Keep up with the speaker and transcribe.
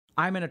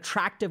I'm an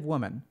attractive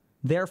woman.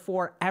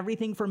 Therefore,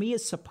 everything for me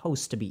is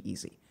supposed to be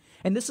easy.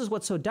 And this is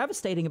what's so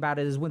devastating about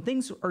it is when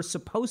things are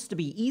supposed to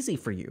be easy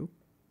for you,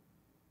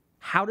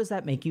 how does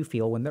that make you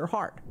feel when they're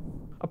hard?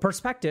 A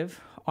perspective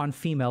on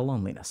female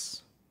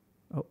loneliness.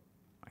 Oh,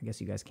 I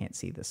guess you guys can't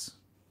see this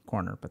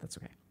corner, but that's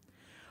okay.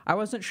 I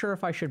wasn't sure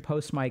if I should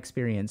post my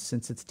experience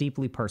since it's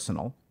deeply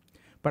personal,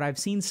 but I've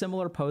seen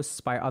similar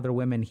posts by other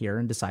women here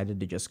and decided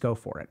to just go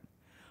for it.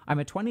 I'm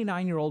a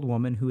 29-year-old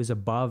woman who is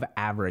above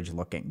average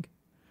looking.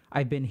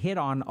 I've been hit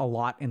on a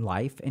lot in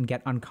life and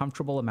get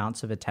uncomfortable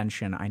amounts of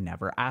attention I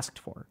never asked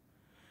for.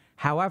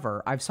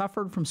 However, I've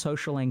suffered from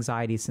social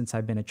anxiety since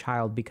I've been a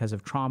child because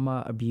of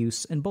trauma,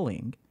 abuse, and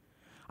bullying.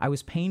 I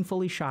was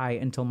painfully shy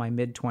until my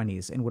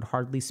mid-20s and would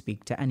hardly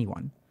speak to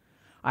anyone.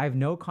 I have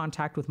no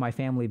contact with my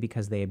family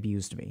because they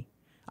abused me.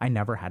 I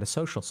never had a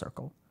social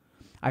circle.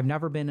 I've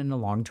never been in a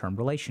long-term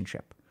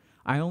relationship.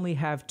 I only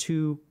have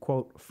 2,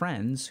 quote,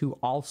 friends who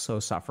also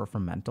suffer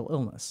from mental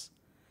illness.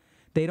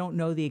 They don't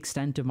know the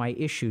extent of my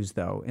issues,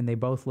 though, and they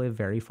both live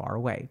very far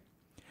away.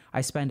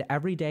 I spend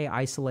every day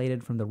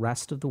isolated from the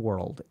rest of the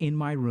world in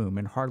my room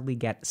and hardly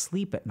get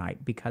sleep at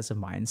night because of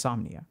my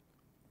insomnia.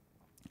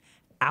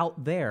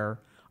 Out there,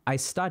 I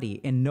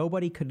study, and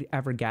nobody could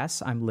ever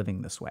guess I'm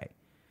living this way.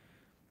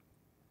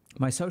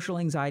 My social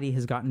anxiety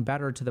has gotten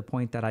better to the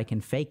point that I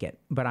can fake it,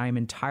 but I am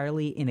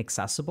entirely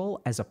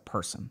inaccessible as a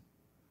person.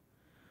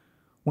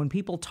 When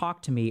people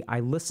talk to me, I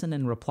listen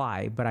and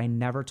reply, but I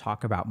never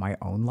talk about my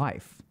own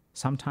life.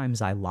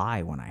 Sometimes I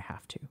lie when I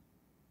have to.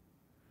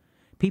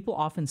 People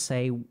often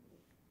say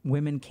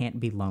women can't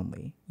be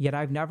lonely, yet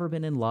I've never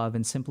been in love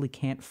and simply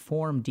can't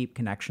form deep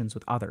connections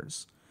with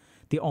others.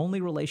 The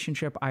only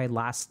relationship I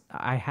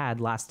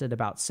had lasted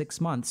about 6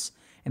 months,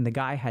 and the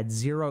guy had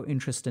zero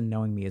interest in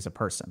knowing me as a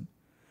person.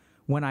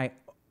 When I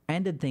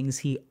ended things,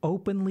 he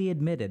openly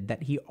admitted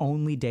that he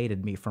only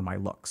dated me for my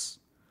looks.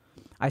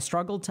 I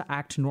struggled to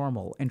act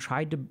normal and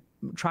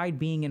tried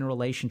being in a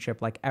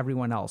relationship like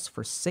everyone else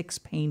for 6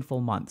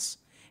 painful months,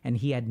 and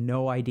he had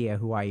no idea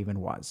who I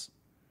even was.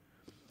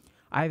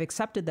 I have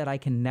accepted that I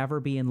can never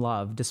be in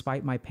love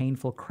despite my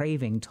painful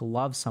craving to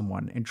love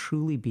someone and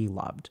truly be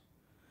loved.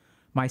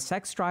 My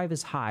sex drive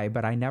is high,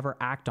 but I never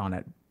act on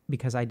it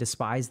because I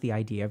despise the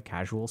idea of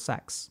casual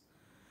sex.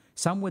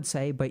 Some would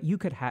say, but you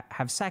could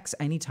have sex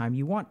anytime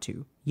you want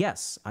to.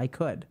 Yes, I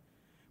could.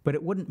 But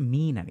it wouldn't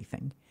mean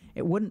anything.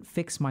 It wouldn't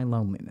fix my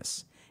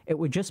loneliness. It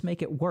would just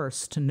make it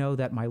worse to know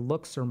that my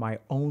looks are my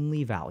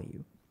only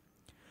value.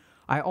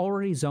 I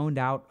already zoned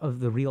out of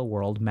the real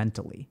world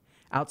mentally.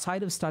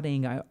 Outside of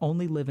studying, I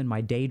only live in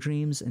my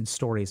daydreams and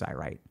stories I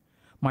write.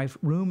 My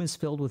room is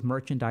filled with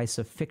merchandise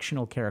of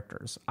fictional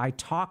characters. I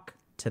talk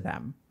to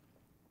them,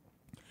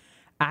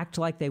 act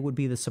like they would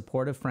be the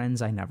supportive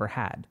friends I never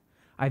had.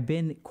 I've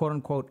been, quote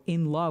unquote,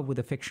 in love with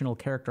a fictional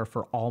character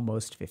for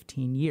almost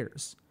 15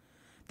 years.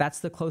 That's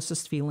the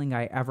closest feeling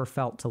I ever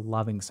felt to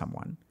loving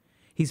someone.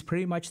 He's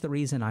pretty much the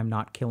reason I'm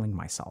not killing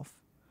myself.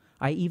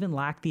 I even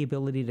lack the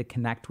ability to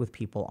connect with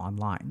people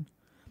online.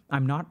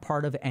 I'm not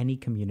part of any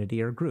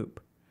community or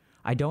group.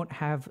 I don't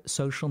have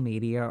social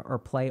media or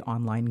play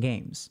online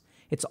games.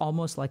 It's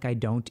almost like I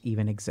don't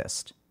even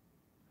exist.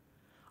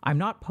 I'm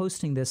not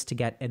posting this to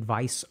get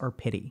advice or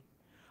pity.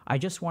 I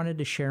just wanted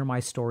to share my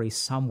story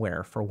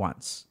somewhere for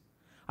once.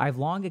 I've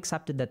long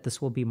accepted that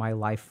this will be my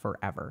life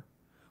forever.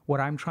 What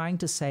I'm trying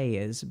to say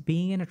is,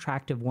 being an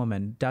attractive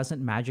woman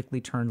doesn't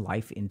magically turn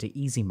life into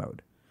easy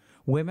mode.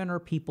 Women are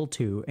people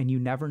too, and you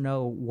never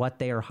know what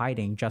they are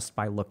hiding just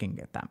by looking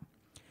at them.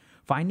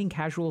 Finding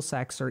casual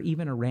sex or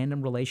even a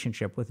random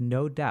relationship with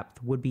no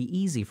depth would be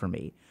easy for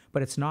me,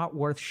 but it's not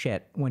worth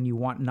shit when you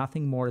want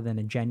nothing more than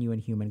a genuine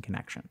human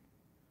connection.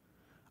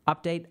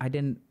 Update, I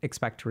didn't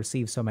expect to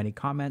receive so many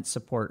comments,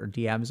 support, or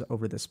DMs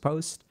over this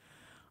post.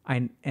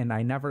 I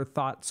never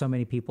thought so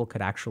many people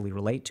could actually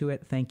relate to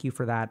it. Thank you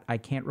for that. I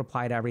can't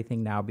reply to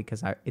everything now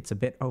because it's a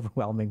bit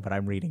overwhelming, but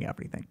I'm reading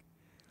everything.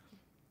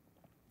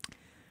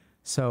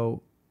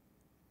 So,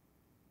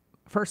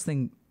 first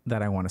thing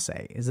that I want to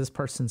say is this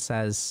person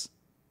says,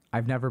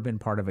 I've never been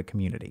part of a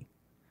community.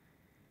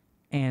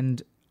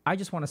 And I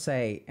just want to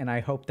say, and I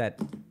hope that,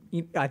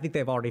 I think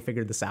they've already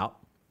figured this out,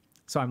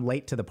 so I'm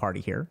late to the party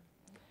here.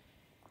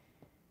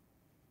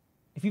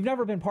 If you've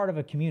never been part of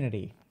a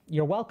community,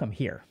 you're welcome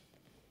here.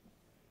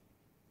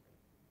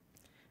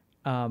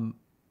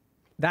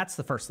 That's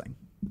the first thing.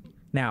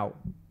 Now,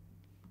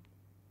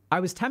 I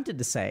was tempted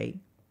to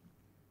say,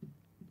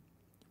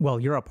 well,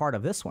 you're a part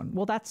of this one.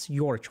 Well, that's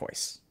your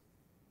choice.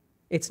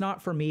 It's not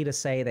for me to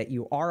say that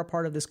you are a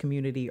part of this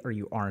community or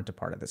you aren't a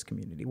part of this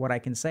community. What I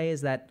can say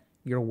is that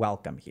you're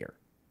welcome here.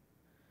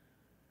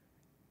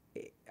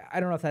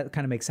 I don't know if that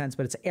kind of makes sense,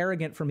 but it's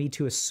arrogant for me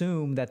to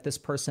assume that this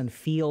person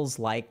feels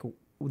like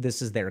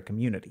this is their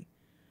community,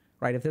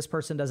 right? If this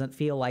person doesn't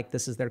feel like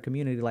this is their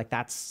community, like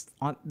that's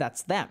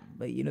them,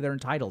 but they're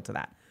entitled to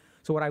that.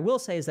 So what I will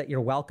say is that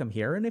you're welcome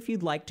here. And if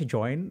you'd like to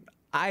join,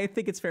 I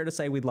think it's fair to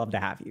say we'd love to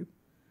have you.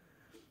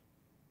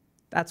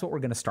 That's what we're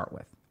going to start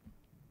with.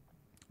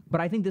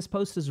 But I think this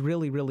post is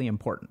really, really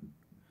important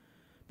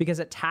because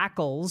it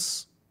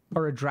tackles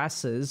or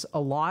addresses a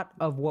lot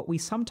of what we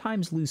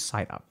sometimes lose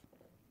sight of.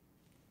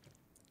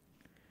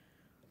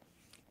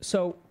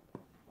 So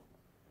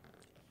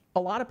a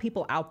lot of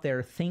people out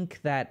there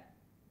think that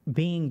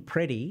being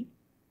pretty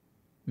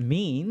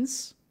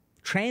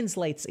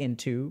translates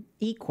into,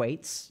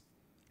 equates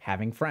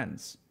having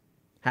friends,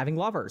 having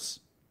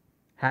lovers,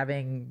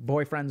 having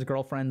boyfriends,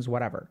 girlfriends,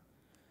 whatever.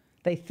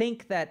 They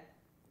think that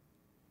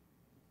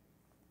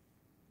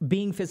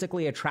being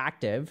physically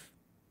attractive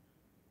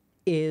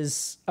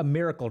is a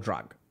miracle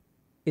drug,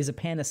 is a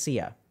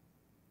panacea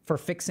for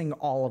fixing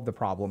all of the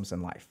problems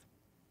in life.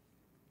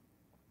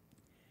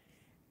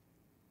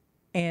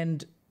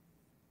 And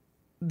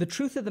the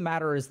truth of the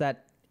matter is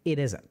that it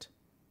isn't.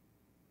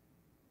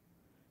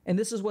 And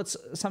this is what's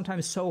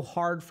sometimes so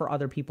hard for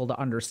other people to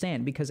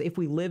understand, because if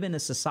we live in a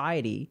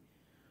society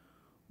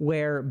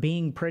where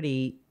being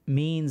pretty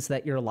means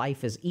that your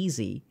life is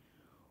easy,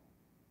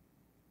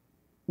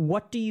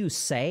 what do you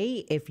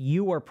say if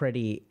you are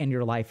pretty and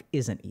your life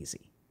isn't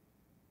easy?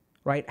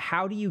 Right?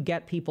 How do you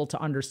get people to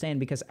understand?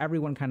 Because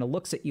everyone kind of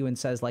looks at you and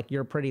says, like,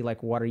 you're pretty,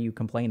 like, what are you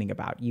complaining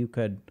about? You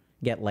could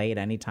get laid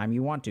anytime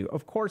you want to.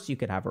 Of course you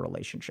could have a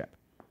relationship.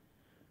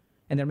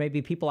 And there may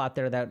be people out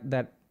there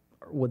that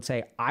would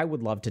say, I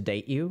would love to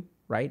date you,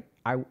 right?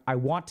 I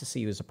want to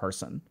see you as a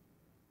person.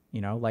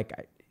 You know, like,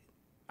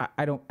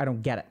 I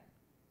don't get it.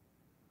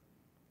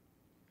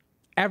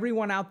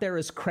 Everyone out there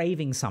is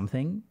craving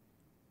something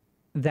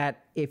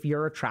that if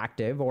you're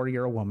attractive or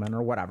you're a woman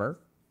or whatever,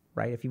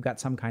 right? If you've got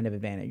some kind of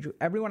advantage,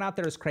 everyone out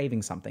there is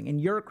craving something and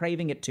you're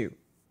craving it too.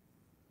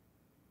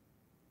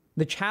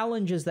 The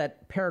challenge is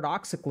that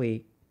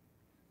paradoxically,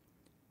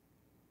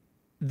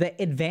 the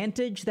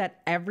advantage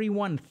that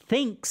everyone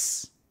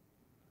thinks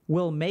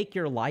will make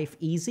your life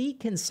easy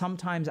can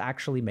sometimes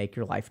actually make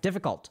your life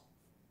difficult.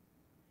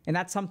 And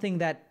that's something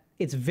that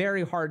it's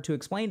very hard to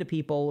explain to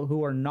people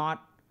who are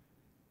not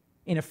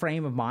in a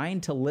frame of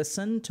mind to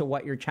listen to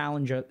what your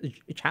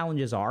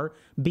challenges are,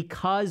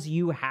 because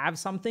you have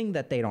something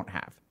that they don't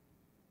have.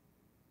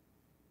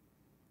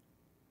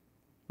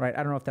 Right?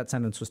 I don't know if that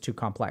sentence was too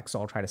complex,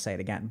 so I'll try to say it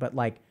again. But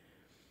like,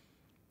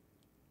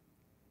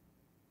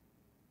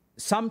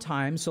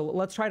 sometimes, so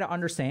let's try to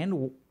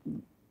understand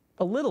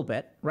a little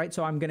bit, right?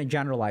 So I'm going to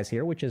generalize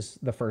here, which is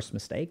the first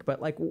mistake,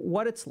 but like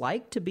what it's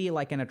like to be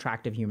like an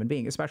attractive human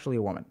being, especially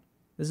a woman.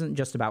 This isn't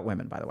just about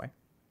women, by the way.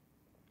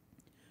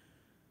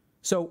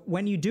 So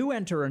when you do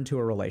enter into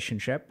a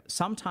relationship,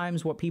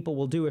 sometimes what people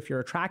will do if you're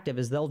attractive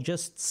is they'll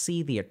just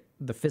see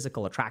the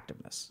physical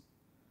attractiveness,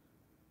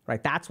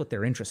 right? That's what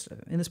they're interested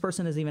in. And this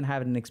person has even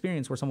had an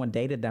experience where someone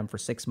dated them for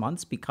 6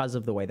 months because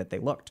of the way that they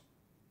looked.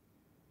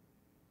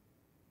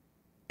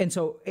 And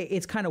so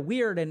it's kind of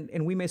weird,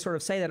 and we may sort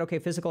of say that, okay,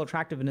 physical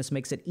attractiveness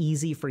makes it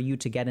easy for you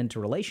to get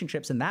into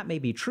relationships, and that may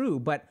be true,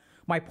 but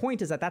my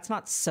point is that that's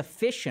not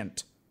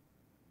sufficient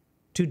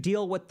to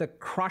deal with the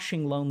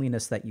crushing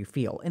loneliness that you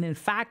feel. And in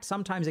fact,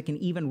 sometimes it can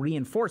even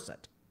reinforce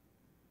it.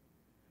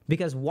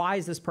 Because why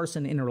is this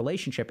person in a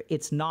relationship?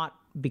 It's not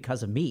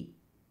because of me.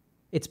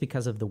 It's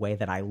because of the way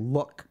that I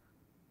look.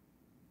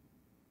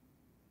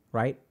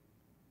 Right?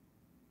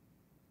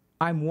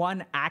 I'm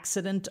one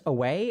accident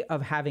away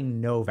of having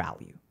no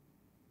value.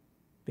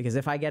 Because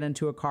if I get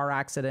into a car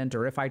accident,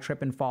 or if I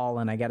trip and fall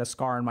and I get a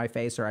scar on my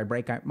face, or I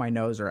break my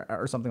nose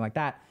or something like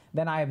that,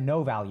 then I have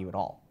no value at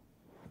all.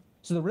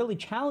 So the really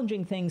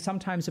challenging thing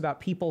sometimes about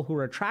people who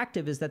are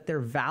attractive is that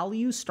their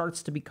value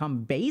starts to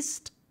become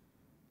based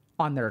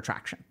on their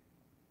attraction.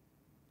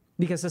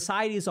 Because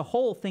society as a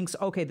whole thinks,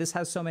 okay, this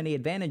has so many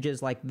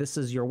advantages, like this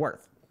is your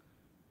worth.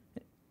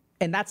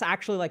 And that's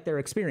actually like their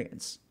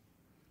experience.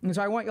 And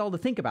so I want you all to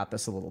think about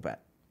this a little bit.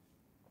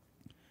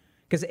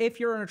 Because if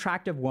you're an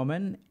attractive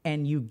woman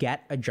and you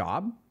get a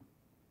job,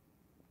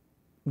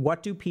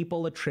 what do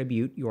people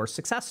attribute your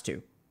success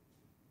to?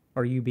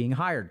 Or you being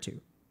hired to?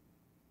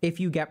 If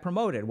you get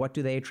promoted, what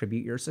do they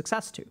attribute your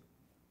success to?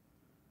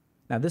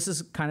 Now, this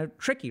is kind of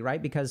tricky,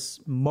 right? Because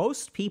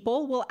most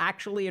people will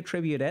actually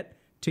attribute it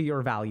to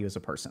your value as a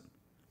person,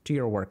 to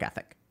your work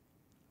ethic.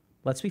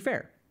 Let's be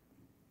fair.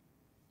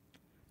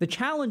 The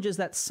challenge is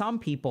that some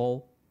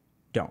people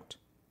don't,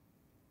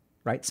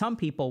 right? Some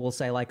people will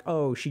say like,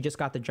 oh, she just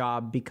got the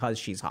job because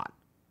she's hot,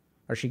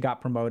 or she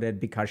got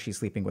promoted because she's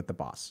sleeping with the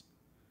boss.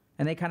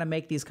 And they kind of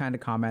make these kind of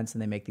comments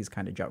and they make these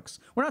kind of jokes.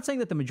 We're not saying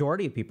that the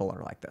majority of people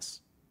are like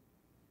this.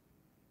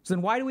 So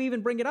then why do we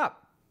even bring it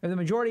up? If the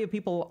majority of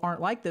people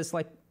aren't like this,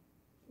 like,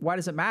 why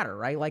does it matter,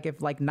 right? Like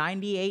if like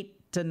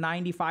 98 to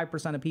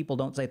 95% of people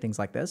don't say things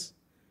like this,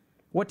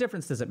 what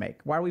difference does it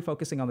make? Why are we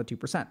focusing on the 2%?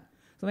 So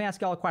let me ask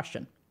y'all a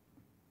question.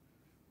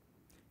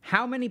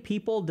 How many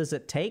people does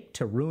it take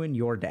to ruin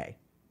your day?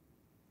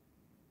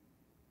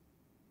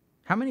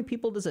 How many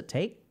people does it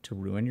take to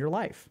ruin your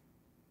life?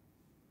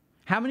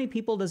 How many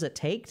people does it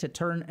take to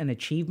turn an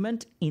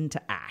achievement into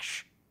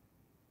ash?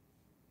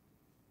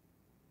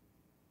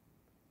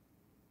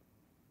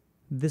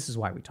 This is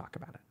why we talk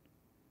about it.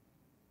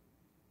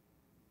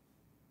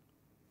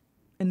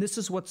 And this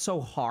is what's so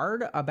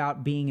hard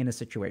about being in a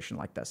situation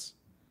like this.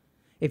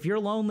 If you're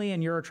lonely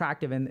and you're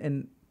attractive,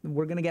 and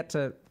we're going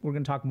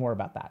to talk more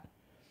about that.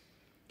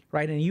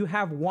 Right? And you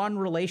have one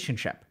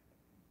relationship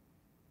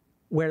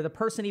where the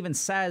person even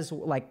says,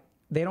 like,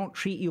 they don't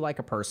treat you like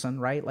a person,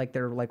 right? Like,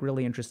 they're like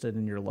really interested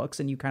in your looks,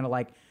 and you kind of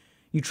like,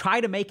 you try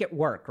to make it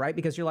work, right?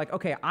 Because you're like,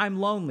 okay, I'm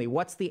lonely.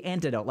 What's the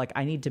antidote? Like,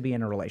 I need to be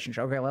in a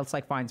relationship. Okay, let's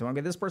like find someone.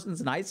 Okay, this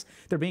person's nice.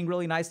 They're being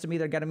really nice to me.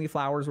 They're getting me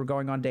flowers. We're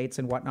going on dates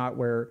and whatnot.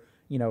 We're,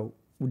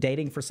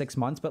 dating for 6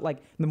 months. But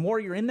like, the more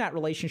you're in that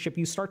relationship,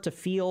 you start to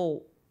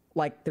feel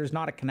like there's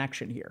not a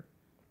connection here.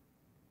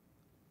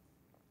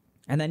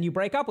 And then you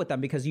break up with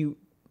them because you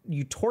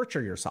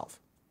torture yourself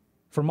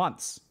for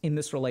months in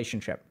this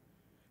relationship,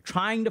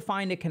 trying to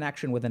find a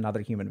connection with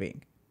another human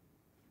being.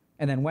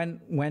 And then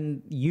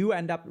when you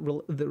end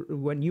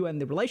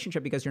the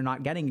relationship because you're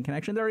not getting a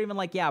connection, they're even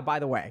like, yeah, by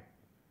the way,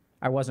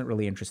 I wasn't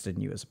really interested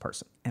in you as a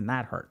person. And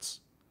that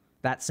hurts.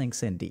 That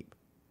sinks in deep.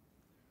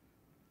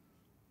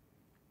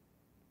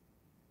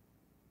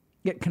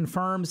 It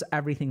confirms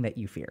everything that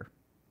you fear.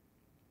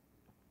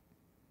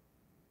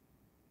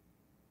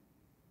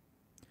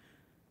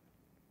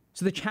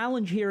 So the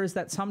challenge here is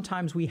that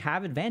sometimes we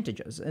have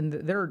advantages. And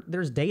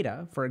there's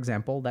data, for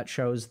example, that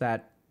shows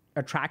that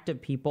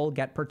attractive people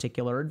get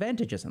particular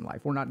advantages in life.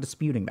 We're not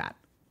disputing that.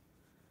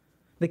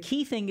 The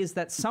key thing is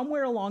that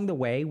somewhere along the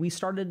way, we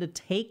started to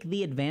take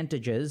the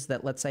advantages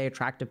that, let's say,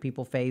 attractive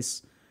people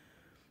face,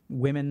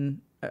 the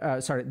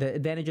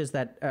advantages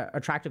that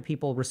attractive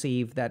people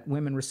receive, that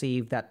women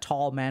receive, that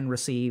tall men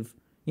receive.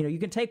 You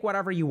can take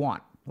whatever you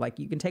want. Like,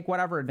 you can take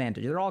whatever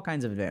advantage. There are all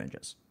kinds of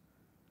advantages.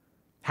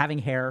 Having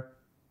hair,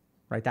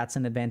 right? That's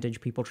an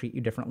advantage. People treat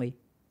you differently.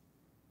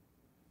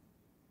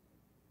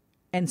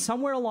 And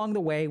somewhere along the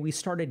way, we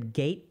started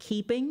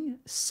gatekeeping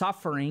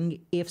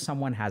suffering if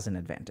someone has an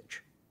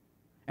advantage.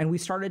 And we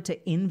started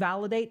to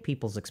invalidate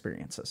people's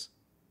experiences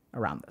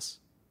around this.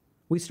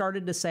 We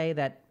started to say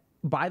that,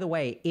 by the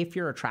way, if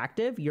you're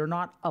attractive, you're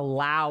not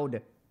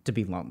allowed to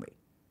be lonely.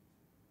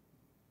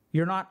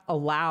 You're not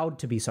allowed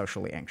to be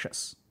socially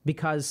anxious,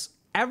 because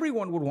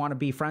everyone would want to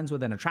be friends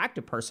with an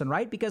attractive person,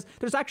 right? Because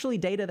there's actually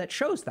data that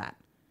shows that.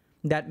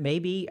 That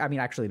maybe, I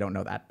actually don't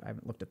know that. I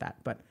haven't looked at that,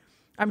 but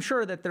I'm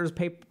sure that there's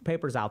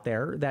papers out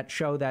there that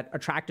show that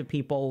attractive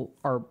people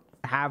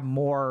have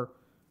more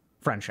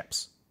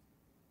friendships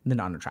than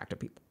unattractive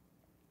people.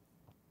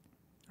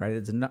 Right?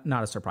 It's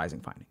not a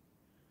surprising finding.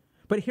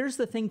 But here's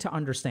the thing to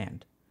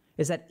understand,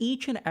 is that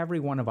each and every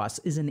one of us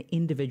is an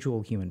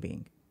individual human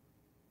being.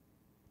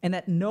 And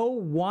that no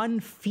one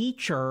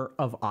feature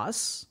of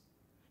us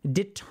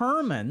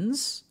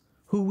determines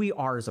who we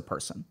are as a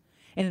person.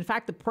 And in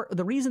fact,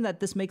 the reason that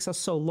this makes us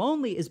so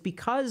lonely is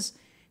because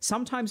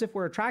sometimes if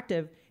we're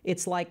attractive,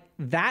 it's like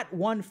that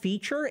one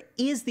feature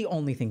is the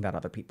only thing that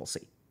other people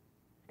see.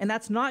 And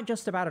that's not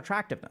just about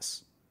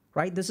attractiveness,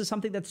 right? This is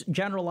something that's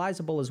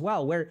generalizable as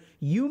well, where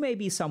you may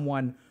be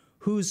someone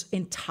whose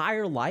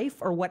entire life,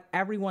 or what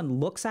everyone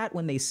looks at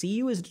when they see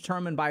you, is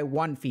determined by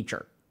one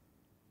feature.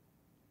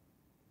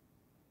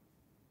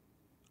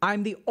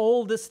 I'm the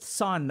oldest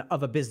son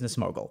of a business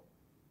mogul.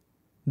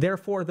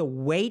 Therefore, the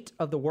weight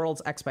of the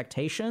world's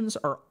expectations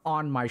are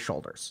on my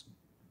shoulders.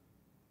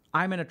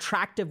 I'm an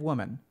attractive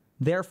woman.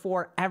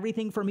 Therefore,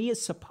 everything for me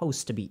is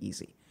supposed to be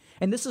easy.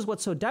 And this is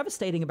what's so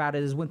devastating about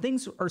it, is when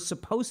things are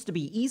supposed to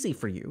be easy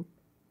for you,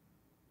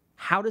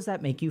 how does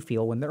that make you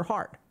feel when they're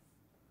hard?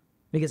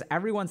 Because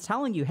everyone's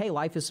telling you, hey,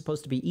 life is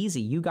supposed to be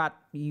easy. You got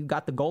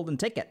the golden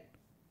ticket.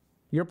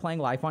 You're playing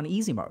life on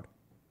easy mode.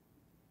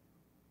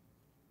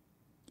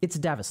 It's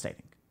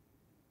devastating.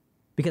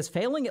 Because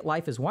failing at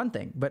life is one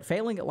thing, but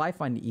failing at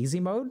life on easy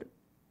mode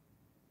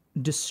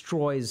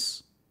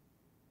destroys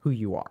who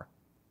you are.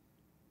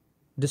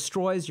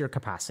 Destroys your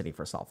capacity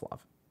for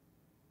self-love.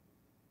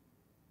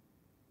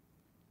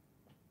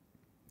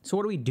 So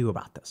what do we do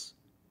about this?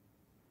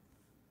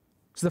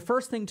 So the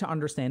first thing to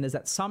understand is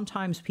that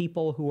sometimes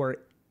people who are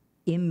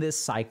in this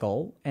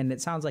cycle, and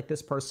it sounds like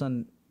this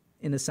person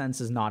in a sense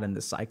is not in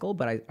this cycle,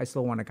 but I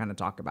still want to kind of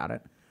talk about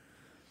it.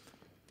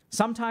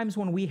 Sometimes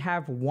when we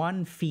have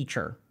one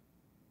feature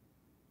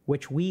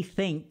which we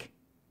think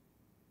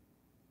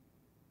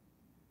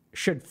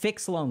should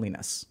fix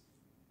loneliness,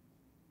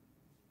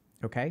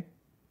 okay?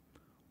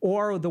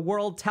 Or the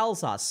world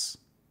tells us,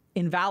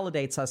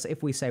 invalidates us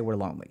if we say we're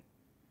lonely.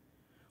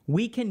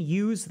 We can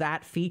use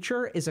that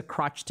feature as a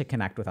crutch to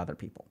connect with other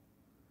people.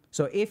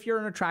 So if you're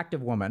an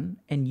attractive woman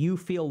and you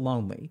feel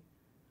lonely,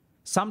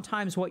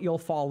 sometimes what you'll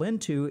fall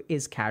into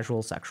is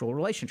casual sexual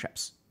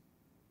relationships.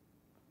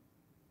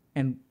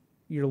 And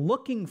you're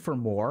looking for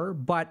more,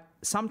 but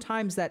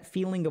sometimes that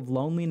feeling of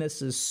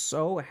loneliness is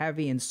so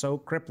heavy and so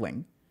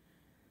crippling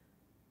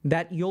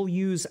that you'll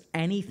use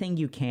anything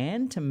you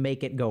can to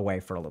make it go away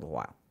for a little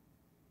while.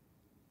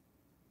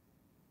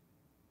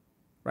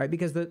 Right?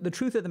 Because the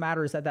truth of the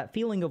matter is that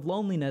feeling of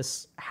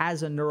loneliness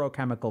has a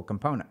neurochemical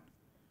component.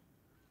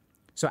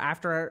 So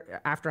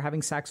after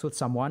having sex with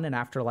someone and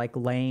after like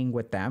laying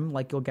with them,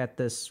 like you'll get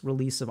this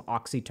release of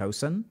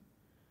oxytocin.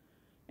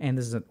 And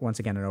this is, once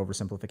again, an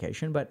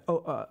oversimplification, but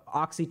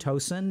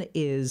oxytocin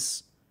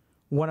is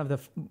one of the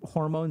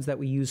hormones that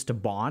we use to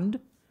bond.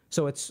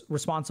 So it's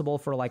responsible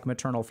for like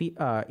maternal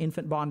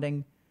infant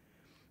bonding.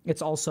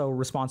 It's also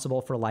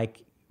responsible for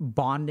like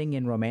bonding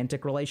in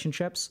romantic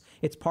relationships.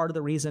 It's part of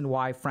the reason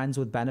why friends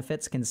with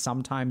benefits can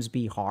sometimes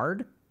be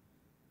hard,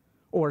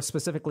 or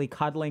specifically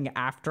cuddling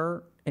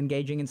after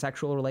engaging in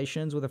sexual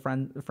relations with a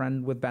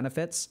friend with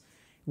benefits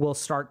will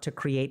start to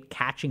create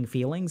catching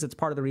feelings. It's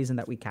part of the reason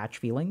that we catch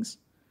feelings.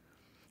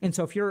 And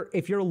so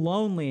if you're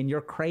lonely and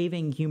you're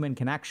craving human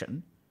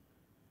connection,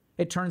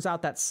 it turns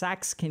out that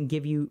sex can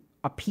give you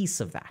a piece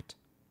of that.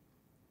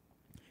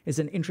 As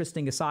an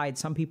interesting aside,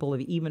 some people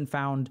have even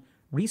found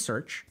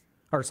research,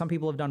 or some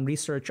people have done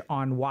research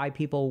on why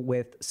people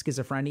with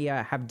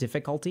schizophrenia have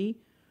difficulty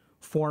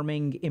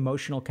forming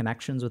emotional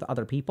connections with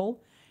other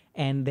people.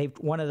 And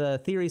one of the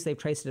theories they've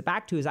traced it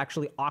back to is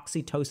actually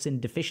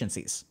oxytocin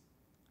deficiencies.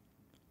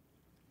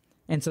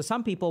 And so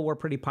some people were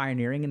pretty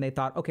pioneering, and they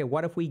thought, okay,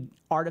 what if we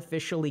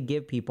artificially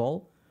give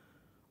people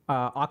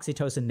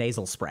oxytocin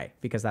nasal spray,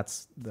 because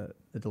that's the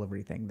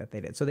delivery thing that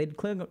they did. So they did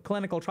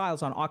clinical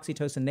trials on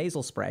oxytocin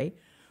nasal spray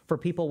for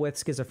people with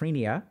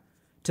schizophrenia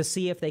to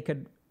see if they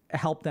could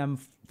help them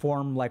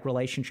form like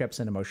relationships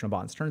and emotional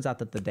bonds. Turns out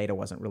that the data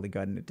wasn't really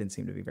good, and it didn't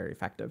seem to be very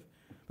effective.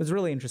 It was a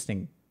really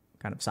interesting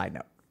kind of side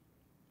note.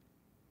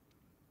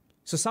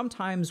 So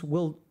sometimes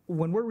when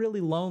we're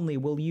really lonely,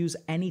 we'll use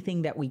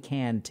anything that we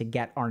can to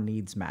get our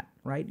needs met,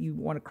 right? You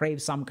want to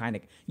crave some kind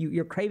of,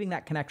 you're craving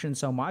that connection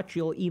so much,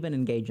 you'll even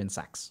engage in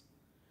sex.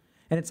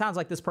 And it sounds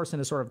like this person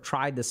has sort of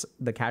tried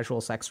the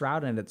casual sex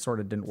route, and it sort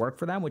of didn't work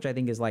for them, which I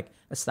think is like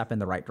a step in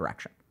the right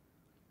direction.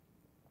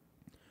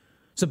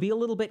 So be a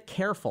little bit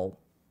careful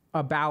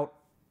about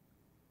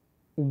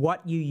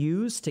what you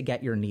use to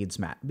get your needs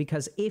met.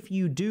 Because if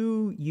you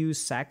do use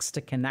sex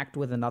to connect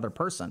with another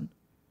person,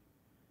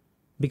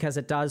 because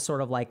it does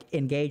sort of like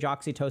engage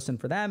oxytocin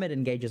for them, it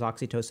engages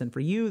oxytocin for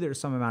you, there's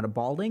some amount of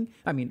bonding.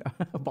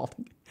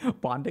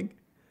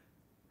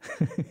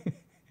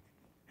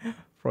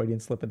 Freudian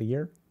slip of the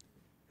year.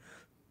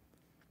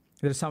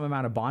 There's some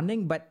amount of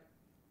bonding, but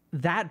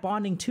that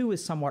bonding too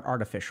is somewhat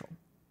artificial.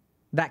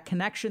 That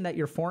connection that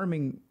you're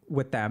forming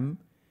with them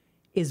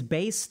is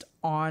based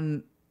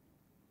on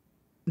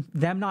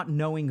them not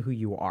knowing who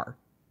you are.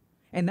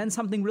 And then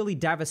something really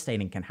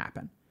devastating can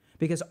happen.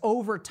 Because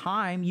over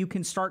time, you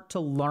can start to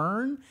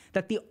learn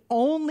that the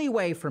only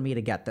way for me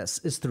to get this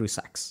is through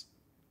sex.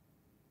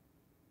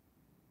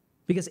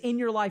 Because in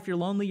your life, you're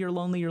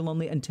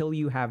lonely until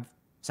you have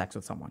sex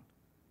with someone.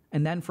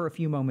 And then for a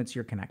few moments,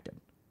 you're connected.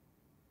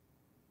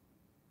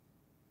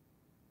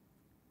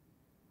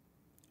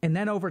 And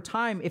then over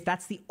time, if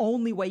that's the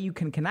only way you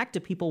can connect to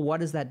people,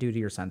 what does that do to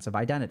your sense of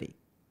identity?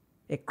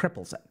 It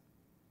cripples it.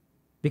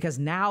 Because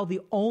now the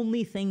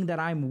only thing that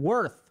I'm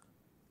worth,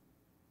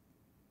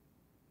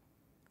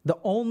 the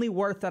only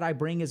worth that I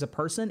bring as a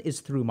person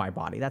is through my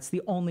body. That's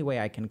the only way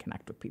I can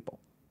connect with people.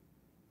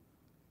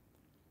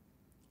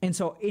 And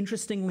so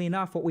interestingly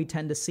enough, what we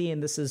tend to see,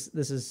 and this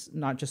is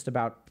not just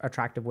about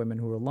attractive women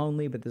who are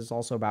lonely, but this is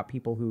also about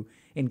people who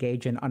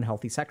engage in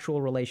unhealthy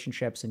sexual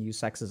relationships and use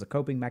sex as a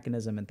coping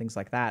mechanism and things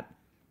like that.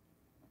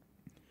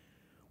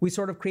 We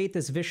sort of create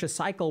this vicious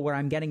cycle where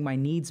I'm getting my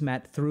needs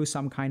met through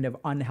some kind of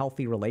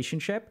unhealthy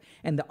relationship,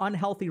 and the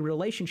unhealthy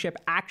relationship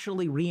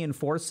actually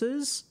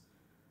reinforces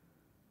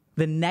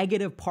the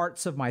negative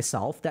parts of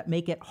myself that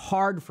make it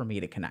hard for me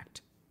to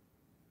connect.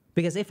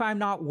 Because if I'm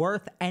not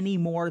worth any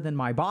more than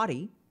my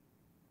body,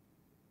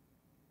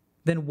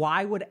 then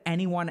why would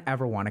anyone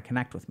ever want to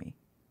connect with me?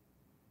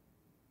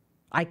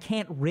 I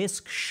can't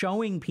risk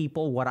showing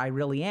people what I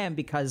really am,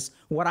 because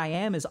what I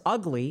am is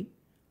ugly,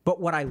 but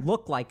what I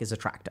look like is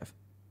attractive.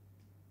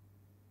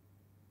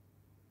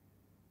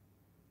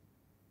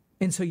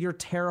 And so you're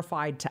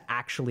terrified to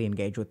actually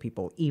engage with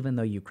people, even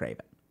though you crave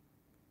it.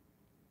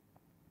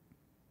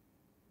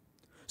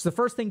 So the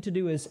first thing to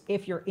do is,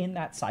 if you're in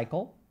that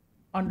cycle,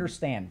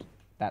 understand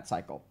that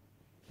cycle.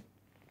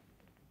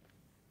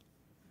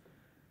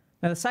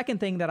 Now, the second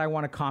thing that I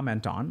want to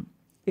comment on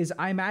is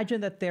I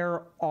imagine that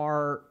there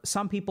are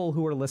some people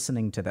who are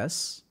listening to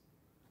this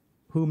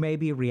who may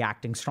be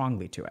reacting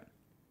strongly to it.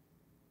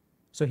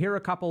 So here are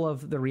a couple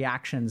of the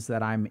reactions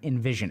that I'm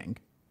envisioning,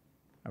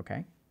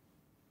 okay?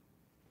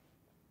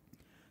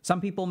 Some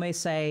people may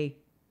say,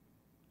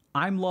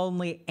 I'm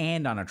lonely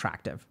and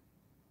unattractive,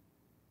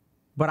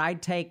 but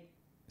I'd take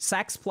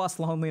sex plus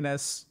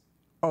loneliness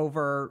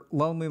over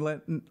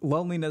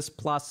loneliness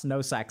plus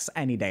no sex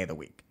any day of the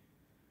week,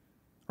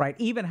 right?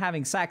 Even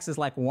having sex is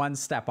like one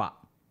step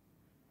up.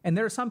 And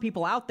there are some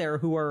people out there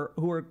who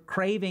are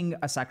craving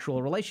a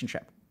sexual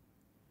relationship.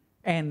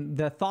 And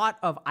the thought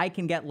of I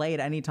can get laid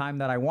anytime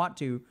that I want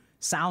to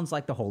sounds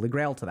like the holy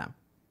grail to them.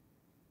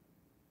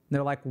 And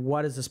they're like,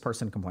 what is this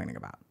person complaining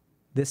about?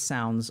 This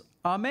sounds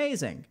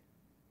amazing.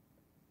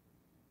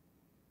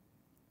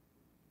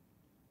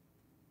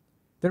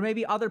 There may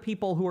be other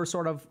people who are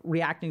sort of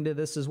reacting to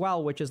this as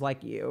well, which is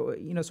like, you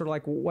know, sort of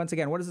like, once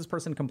again, what is this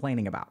person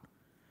complaining about?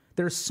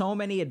 There's so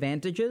many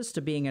advantages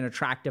to being an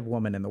attractive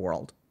woman in the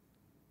world.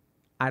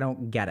 I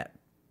don't get it.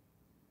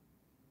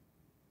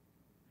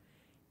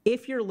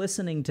 If you're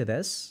listening to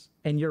this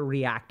and you're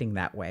reacting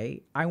that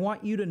way, I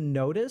want you to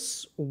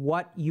notice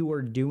what you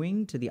are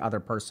doing to the other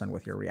person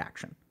with your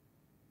reaction.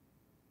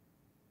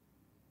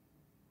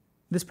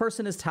 This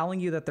person is telling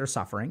you that they're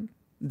suffering.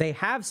 They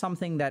have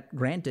something that,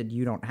 granted,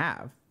 you don't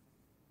have.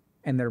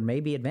 And there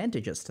may be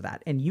advantages to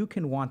that. And you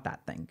can want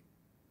that thing.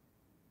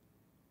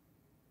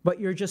 But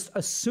you're just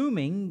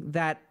assuming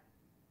that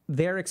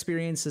their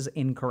experience is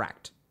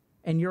incorrect.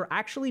 And you're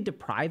actually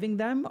depriving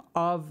them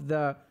of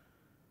the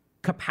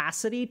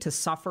capacity to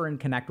suffer and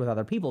connect with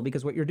other people,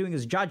 because what you're doing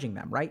is judging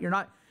them, right?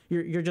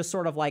 You're just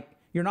sort of like,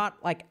 you're not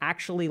like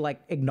actually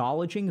like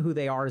acknowledging who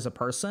they are as a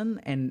person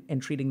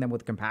and treating them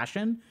with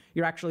compassion.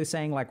 You're actually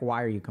saying like,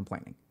 why are you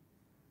complaining?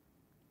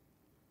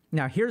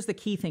 Now, here's the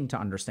key thing to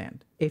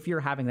understand if you're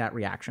having that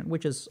reaction,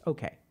 which is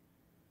okay.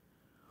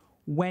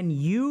 When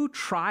you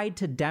tried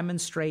to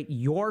demonstrate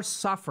your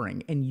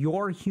suffering and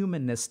your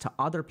humanness to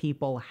other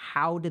people,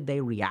 how did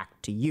they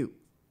react to you?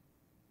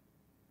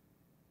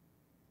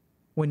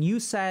 When you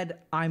said,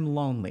 I'm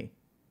lonely,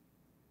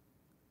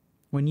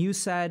 when you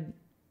said,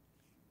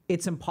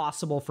 it's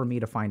impossible for me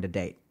to find a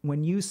date,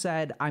 when you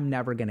said, I'm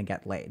never going to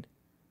get laid,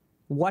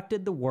 what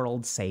did the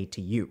world say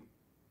to you?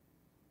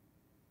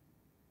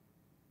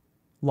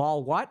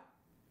 Lol, what?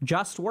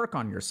 Just work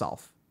on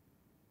yourself.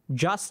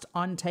 Just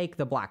untake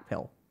the black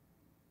pill.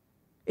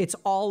 It's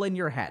all in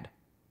your head.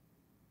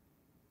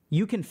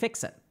 You can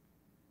fix it.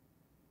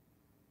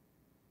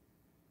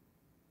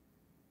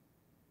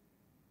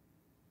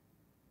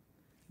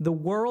 The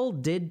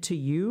world did to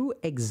you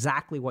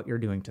exactly what you're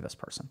doing to this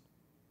person.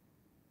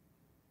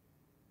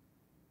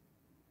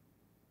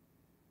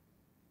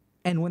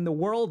 And when the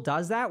world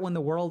does that, when the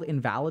world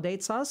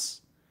invalidates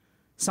us,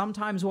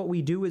 sometimes what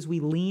we do is we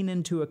lean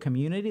into a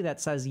community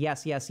that says,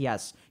 yes, yes,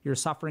 yes, your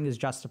suffering is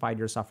justified,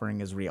 your suffering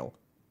is real.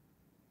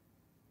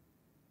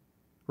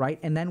 Right?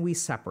 And then we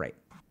separate.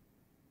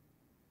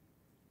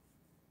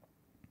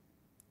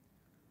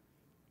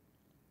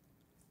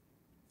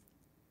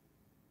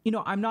 You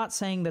know, I'm not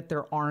saying that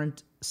there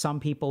aren't some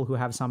people who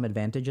have some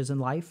advantages in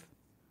life,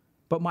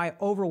 but my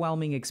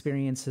overwhelming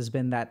experience has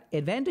been that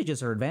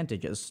advantages are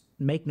advantages,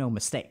 make no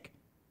mistake.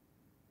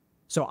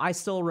 So I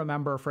still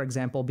remember, for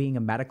example, being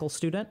a medical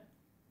student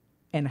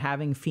and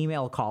having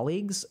female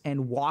colleagues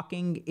and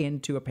walking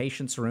into a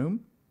patient's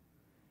room,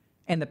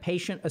 and the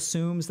patient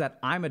assumes that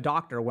I'm a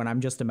doctor when I'm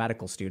just a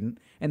medical student,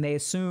 and they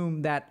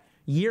assume that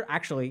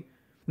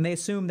they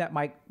assume that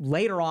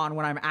later on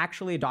when I'm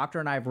actually a doctor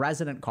and I have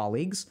resident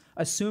colleagues,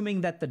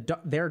 assuming that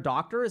their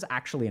doctor is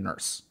actually a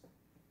nurse.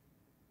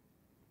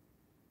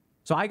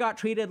 So I got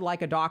treated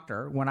like a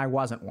doctor when I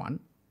wasn't one,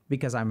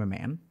 because I'm a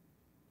man,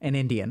 an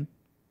Indian.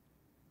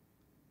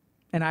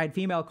 And I had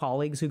female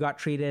colleagues who got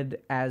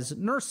treated as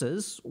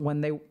nurses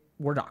when they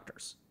were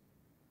doctors.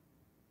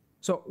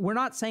 So we're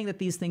not saying that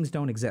these things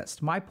don't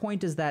exist. My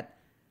point is that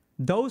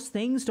those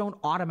things don't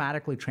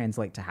automatically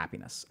translate to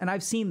happiness. And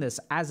I've seen this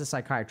as a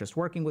psychiatrist,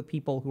 working with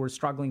people who are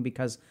struggling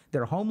because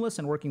they're homeless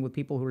and working with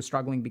people who are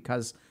struggling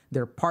because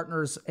they're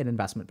partners at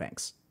investment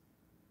banks.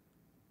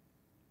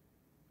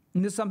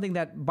 And this is something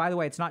that, by the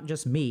way, it's not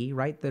just me,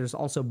 right? There's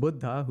also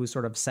Buddha who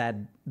sort of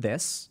said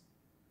this.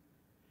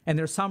 And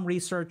there's some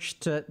research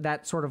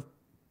that sort of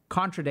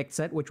contradicts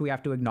it, which we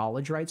have to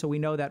acknowledge, right? So we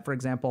know that, for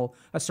example,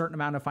 a certain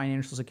amount of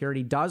financial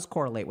security does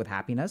correlate with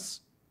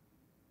happiness.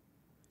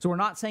 So we're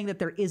not saying that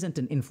there isn't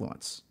an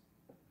influence.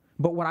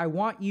 But what I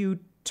want you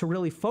to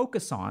really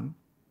focus on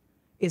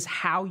is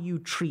how you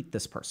treat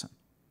this person.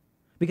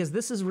 Because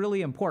this is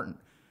really important.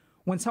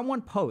 When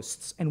someone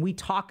posts and we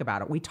talk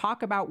about it, we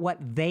talk about what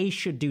they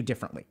should do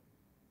differently.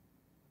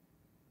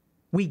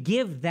 We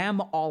give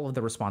them all of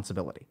the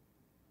responsibility.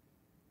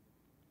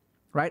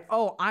 Right?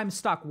 Oh, I'm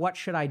stuck. What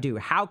should I do?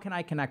 How can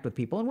I connect with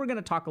people? And we're going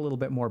to talk a little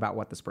bit more about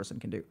what this person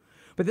can do.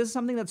 But this is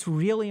something that's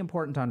really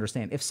important to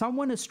understand. If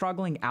someone is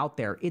struggling out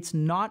there, it's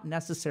not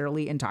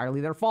necessarily entirely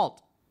their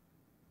fault.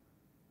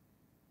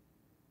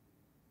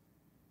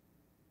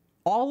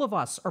 All of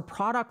us are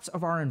products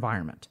of our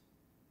environment.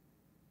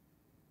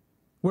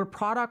 We're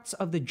products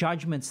of the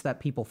judgments that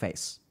people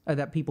face,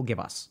 that people give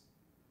us.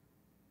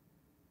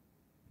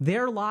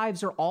 Their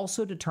lives are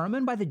also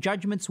determined by the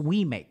judgments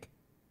we make.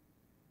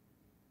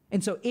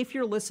 And so if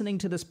you're listening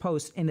to this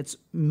post and it's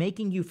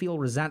making you feel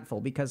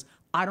resentful because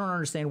I don't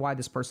understand why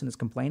this person is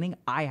complaining,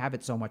 I have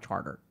it so much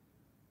harder.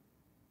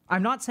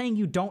 I'm not saying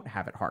you don't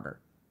have it harder.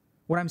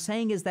 What I'm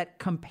saying is that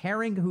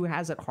comparing who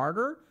has it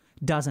harder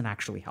doesn't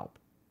actually help.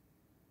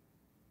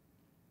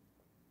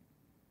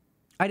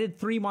 I did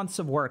 3 months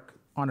of work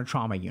on a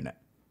trauma unit,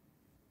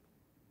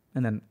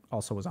 and then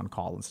also was on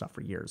call and stuff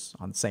for years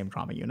on the same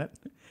trauma unit.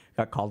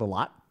 Got called a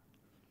lot.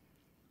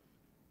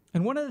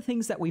 And one of the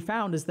things that we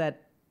found is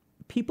that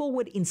people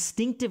would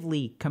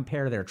instinctively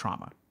compare their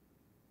trauma.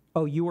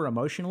 Oh, you were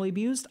emotionally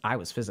abused? I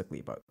was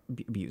physically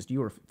abused. You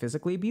were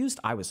physically abused?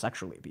 I was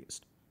sexually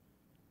abused.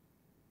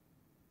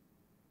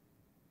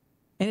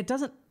 And it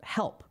doesn't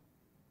help.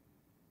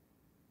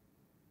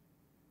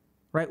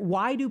 Right?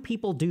 Why do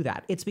people do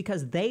that? It's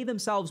because they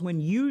themselves, when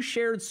you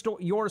shared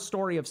your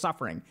story of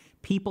suffering,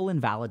 people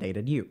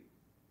invalidated you.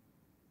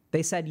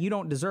 They said, you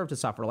don't deserve to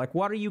suffer. Like,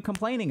 what are you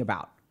complaining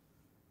about?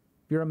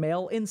 You're a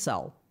male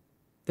incel.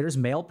 There's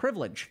male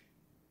privilege.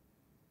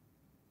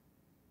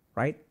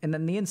 Right? And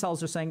then the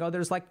incels are saying, oh,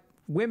 there's like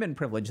women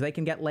privilege. They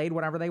can get laid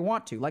whenever they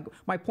want to. Like,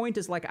 my point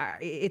is, like,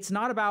 it's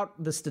not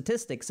about the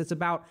statistics. It's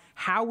about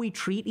how we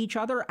treat each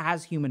other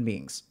as human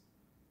beings.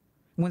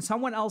 When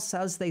someone else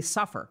says they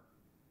suffer,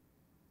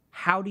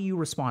 how do you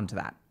respond to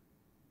that?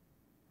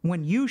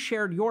 When you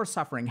shared your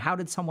suffering, how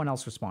did someone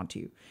else respond to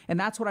you? And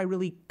that's what I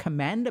really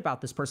commend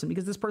about this person,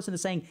 because this person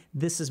is saying,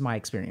 this is my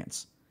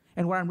experience.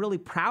 And what I'm really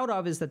proud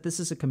of is that this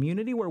is a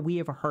community where we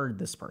have heard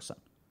this person.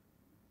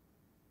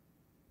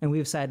 And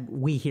we've said,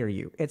 we hear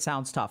you. It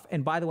sounds tough.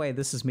 And by the way,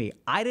 this is me.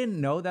 I didn't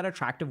know that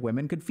attractive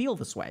women could feel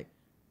this way.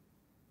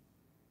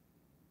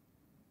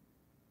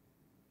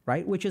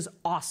 Right? Which is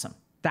awesome.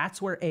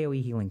 That's where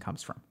AOE healing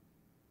comes from.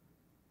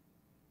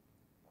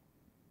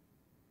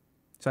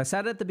 So I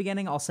said it at the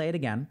beginning, I'll say it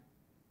again.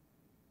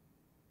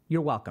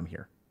 You're welcome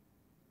here.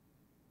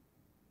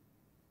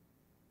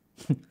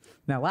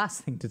 Now,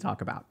 last thing to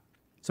talk about.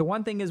 So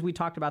one thing is we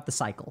talked about the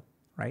cycle,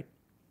 right?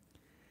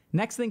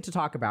 Next thing to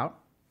talk about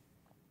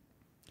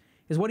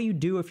is what do you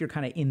do if you're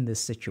kind of in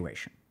this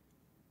situation?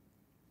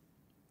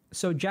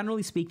 So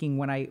generally speaking,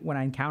 when I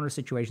encounter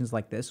situations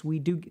like this, we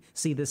do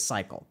see this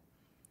cycle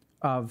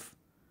of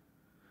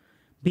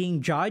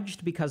being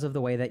judged because of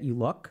the way that you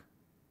look.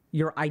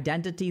 Your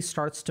identity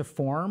starts to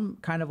form,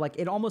 kind of like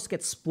it almost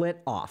gets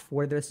split off,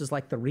 where this is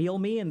like the real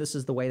me and this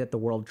is the way that the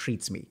world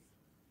treats me.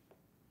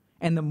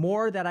 And the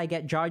more that I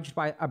get judged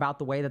about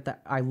the way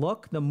that I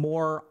look, the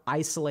more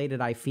isolated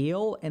I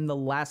feel and the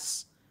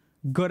less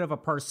good of a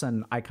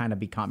person I kind of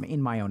become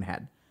in my own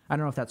head. I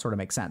don't know if that sort of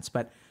makes sense.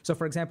 But so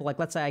for example, like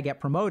let's say I get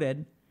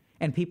promoted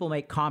and people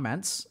make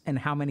comments, and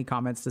how many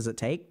comments does it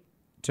take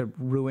to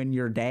ruin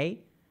your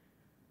day?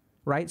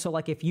 Right? So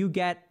like if you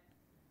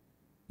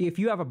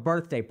have a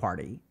birthday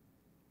party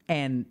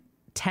and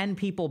 10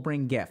 people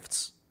bring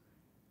gifts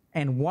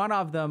and one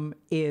of them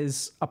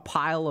is a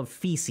pile of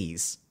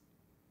feces,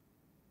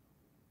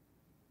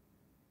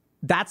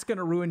 that's going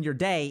to ruin your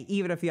day,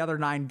 even if the other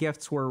 9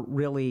 gifts were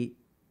really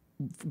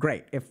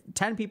great. If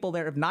 9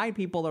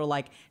 people are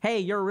like, hey,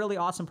 you're a really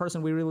awesome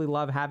person, we really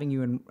love having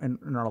you in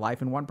our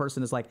life, and one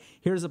person is like,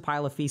 here's a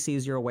pile of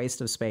feces, you're a waste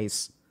of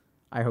space,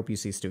 I hope you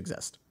cease to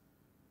exist.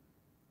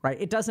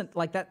 Right? It doesn't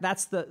like that.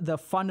 That's the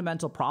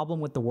fundamental problem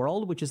with the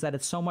world, which is that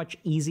it's so much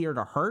easier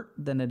to hurt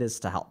than it is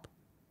to help.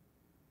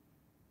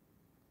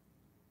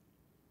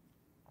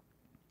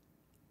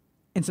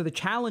 And so the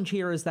challenge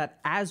here is that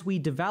as we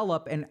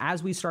develop and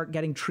as we start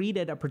getting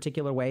treated a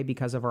particular way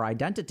because of our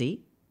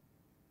identity,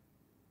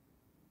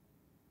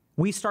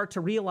 we start to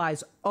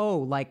realize, oh,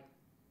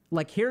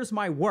 like here's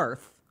my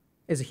worth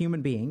as a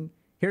human being.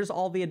 Here's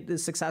all the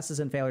successes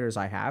and failures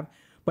I have.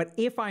 But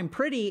if I'm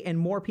pretty and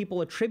more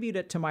people attribute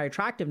it to my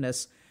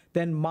attractiveness,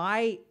 then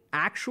my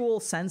actual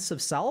sense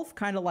of self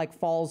kind of like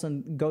falls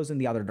and goes in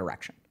the other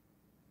direction.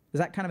 Does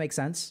that kind of make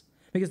sense?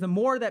 Because the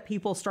more that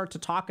people start to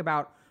talk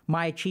about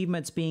my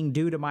achievements being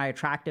due to my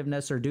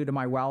attractiveness or due to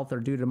my wealth or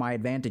due to my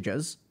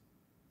advantages,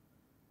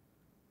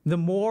 the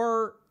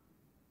more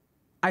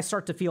I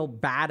start to feel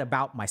bad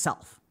about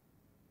myself.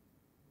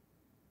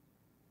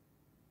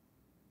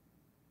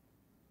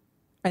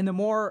 And the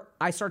more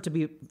I start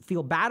to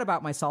feel bad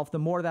about myself, the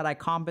more that I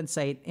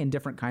compensate in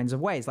different kinds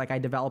of ways. Like I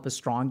develop a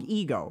strong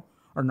ego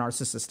or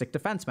narcissistic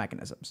defense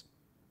mechanisms.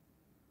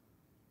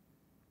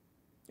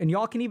 And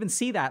y'all can even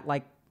see that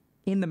like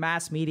in the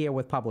mass media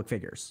with public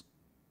figures,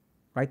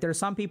 right? There are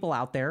some people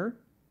out there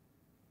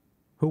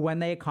who, when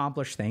they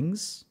accomplish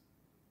things,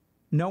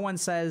 no one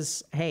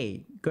says,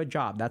 hey, good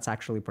job. That's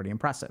actually pretty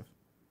impressive.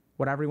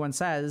 What everyone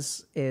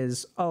says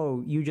is,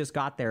 oh, you just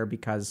got there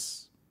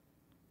because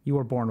you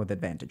were born with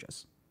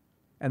advantages.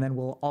 And then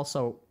we'll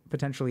also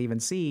potentially even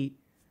see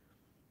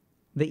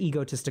the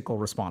egotistical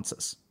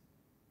responses.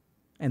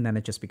 And then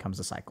it just becomes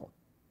a cycle.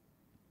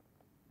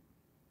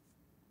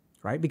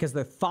 Right? Because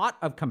the thought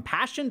of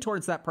compassion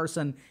towards that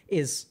person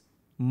is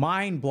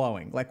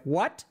mind-blowing. Like,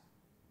 what?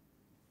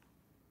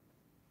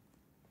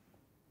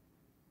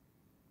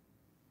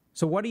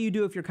 So what do you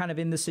do if you're kind of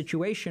in this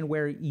situation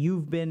where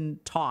you've been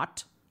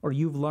taught or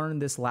you've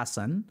learned this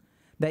lesson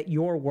that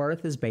your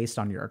worth is based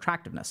on your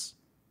attractiveness?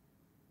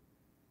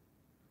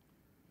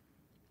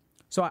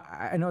 So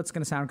I know it's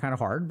going to sound kind of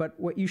hard, but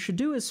what you should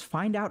do is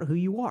find out who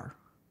you are.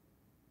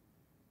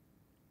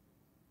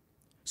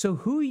 So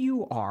who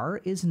you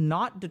are is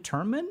not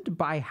determined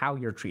by how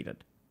you're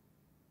treated.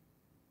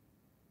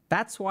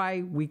 That's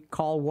why we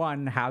call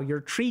one how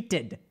you're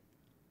treated,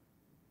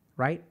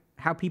 right?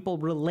 How people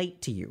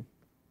relate to you.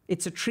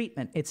 It's a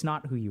treatment. It's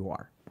not who you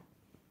are.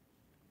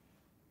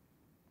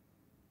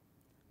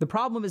 The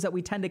problem is that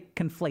we tend to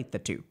conflate the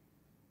two.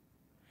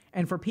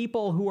 And for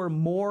people who are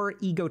more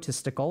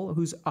egotistical,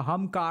 whose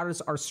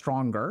ahamkars are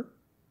stronger,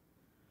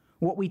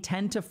 what we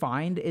tend to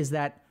find is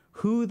that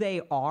who they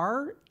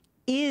are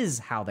is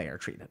how they are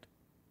treated.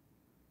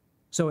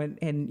 So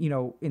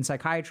in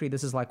psychiatry,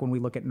 this is like when we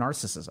look at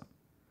narcissism.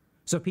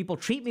 So if people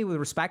treat me with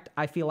respect,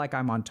 I feel like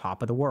I'm on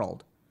top of the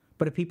world.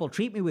 But if people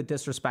treat me with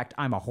disrespect,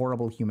 I'm a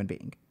horrible human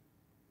being.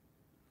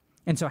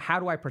 And so how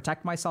do I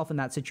protect myself in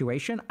that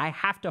situation? I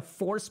have to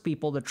force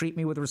people to treat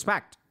me with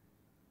respect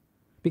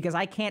because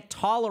I can't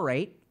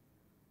tolerate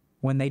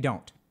when they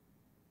don't.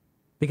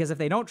 Because if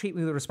they don't treat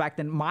me with respect,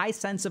 then my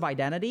sense of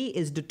identity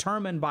is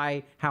determined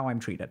by how I'm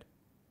treated.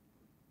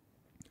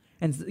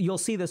 And you'll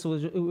see this,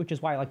 which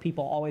is why like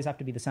people always have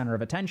to be the center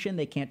of attention.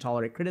 They can't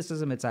tolerate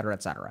criticism, et cetera,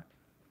 et cetera.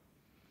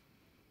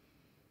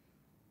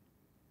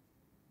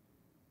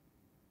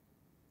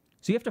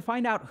 So you have to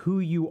find out who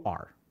you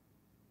are.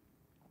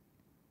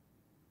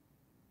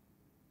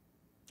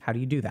 How do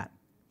you do that?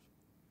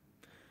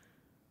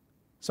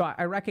 So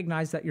I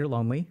recognize that you're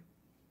lonely.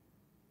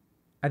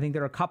 I think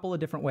there are a couple of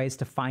different ways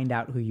to find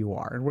out who you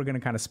are. And we're going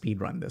to kind of speed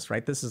run this,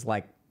 right? This is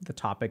like the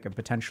topic of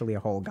potentially a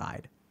whole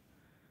guide.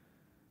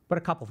 But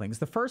a couple things.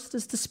 The first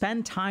is to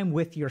spend time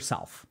with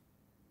yourself.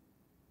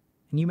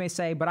 And you may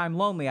say, but I'm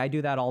lonely. I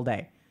do that all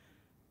day.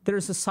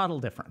 There's a subtle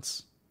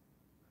difference.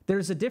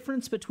 There's a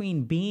difference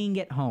between being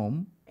at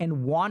home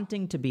and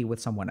wanting to be with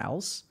someone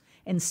else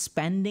and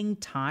spending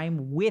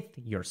time with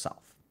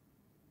yourself.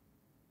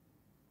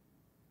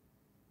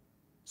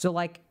 So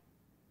like,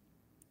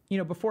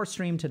 before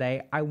stream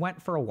today, I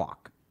went for a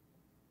walk.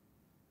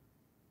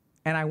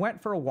 And I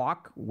went for a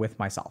walk with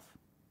myself.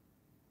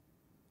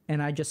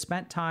 And I just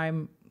spent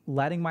time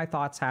letting my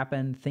thoughts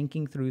happen,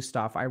 thinking through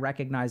stuff. I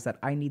recognize that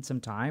I need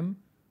some time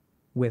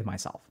with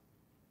myself.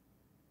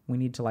 We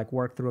need to like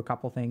work through a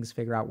couple things,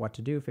 figure out what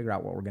to do, figure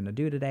out what we're going to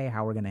do today,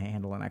 how we're going to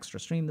handle an extra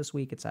stream this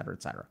week, et cetera,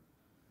 et cetera.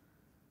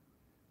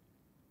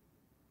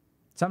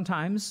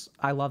 Sometimes,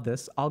 I love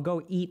this, I'll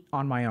go eat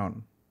on my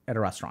own at a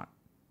restaurant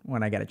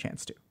when I get a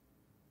chance to.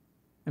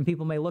 And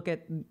people may look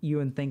at you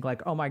and think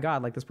like, oh my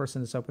God, like this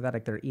person is so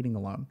pathetic, they're eating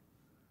alone.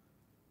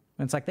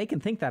 And it's like, they can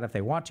think that if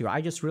they want to.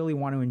 I just really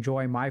want to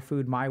enjoy my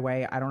food my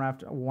way. I don't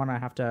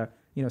have to,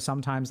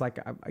 sometimes like,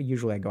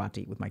 usually I go out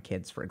to eat with my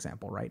kids, for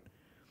example, right?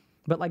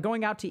 But like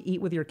going out to eat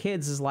with your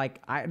kids is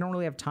like, I don't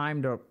really have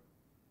time to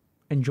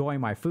enjoy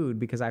my food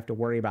because I have to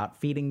worry about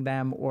feeding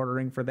them,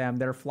 ordering for them.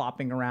 They're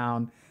flopping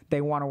around.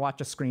 They want to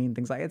watch a screen,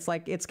 things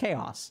like, it's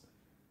chaos.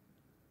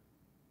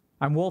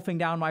 I'm wolfing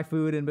down my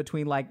food in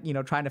between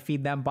trying to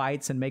feed them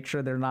bites and make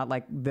sure they're not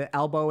like the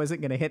elbow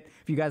isn't going to hit.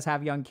 If you guys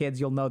have young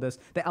kids, you'll know this.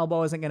 The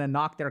elbow isn't going to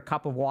knock their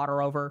cup of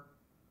water over.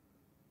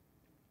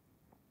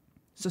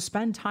 So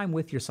spend time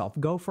with yourself.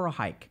 Go for a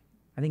hike.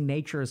 I think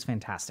nature is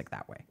fantastic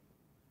that way.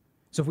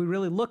 So if we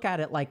really look at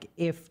it, like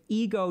if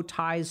ego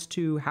ties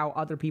to how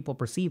other people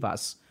perceive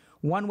us,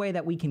 one way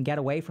that we can get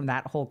away from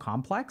that whole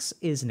complex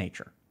is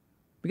nature.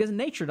 Because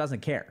nature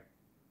doesn't care.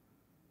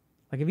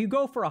 Like if you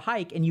go for a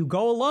hike and you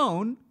go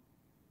alone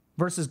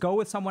versus go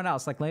with someone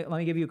else, like let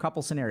me give you a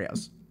couple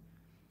scenarios.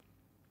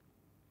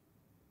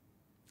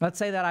 Let's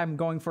say that I'm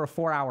going for a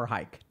 4-hour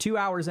hike. 2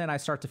 hours in, I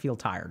start to feel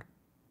tired.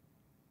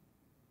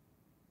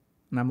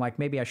 And I'm like,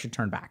 maybe I should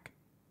turn back.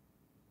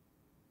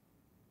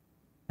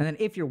 And then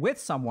if you're with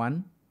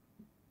someone,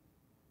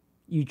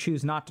 you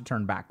choose not to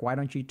turn back. Why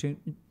don't you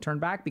turn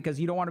back? Because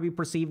you don't want to be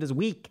perceived as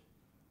weak.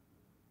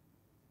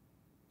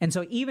 And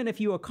so even if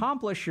you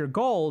accomplish your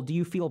goal, do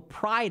you feel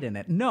pride in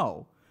it?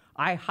 No.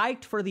 I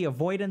hiked for the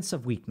avoidance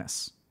of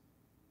weakness.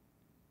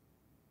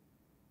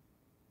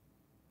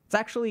 It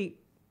actually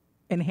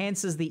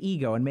enhances the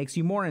ego and makes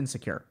you more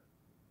insecure.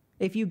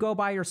 If you go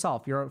by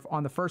yourself, you're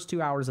on the first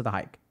 2 hours of the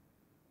hike.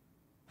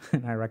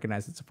 And I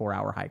recognize it's a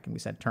 4-hour hike, and we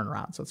said turn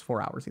around, so it's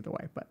 4 hours either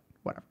way, but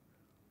whatever.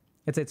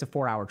 It's a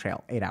 4-hour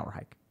trail, 8-hour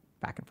hike,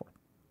 back and forth.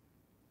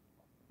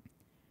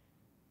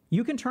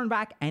 You can turn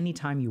back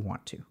anytime you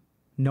want to.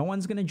 No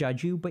one's going to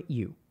judge you but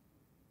you.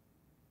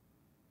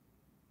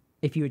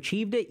 If you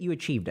achieved it, you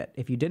achieved it.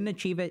 If you didn't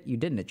achieve it, you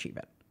didn't achieve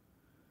it.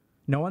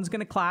 No one's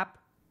going to clap.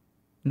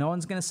 No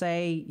one's going to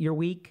say you're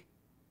weak.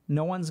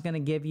 No one's going to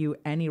give you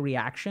any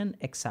reaction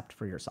except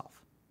for yourself.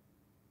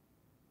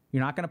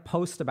 You're not going to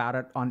post about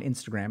it on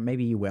Instagram.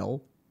 Maybe you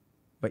will,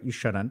 but you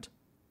shouldn't.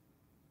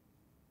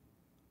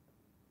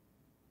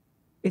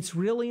 It's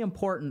really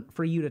important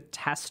for you to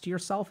test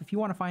yourself. If you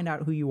want to find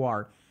out who you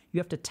are, you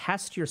have to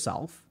test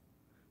yourself.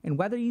 And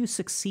whether you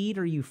succeed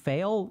or you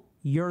fail,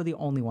 you're the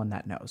only one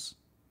that knows.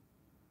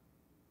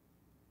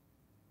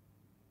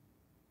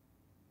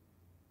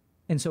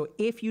 And so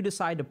if you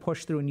decide to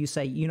push through and you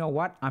say, you know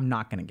what, I'm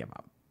not going to give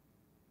up.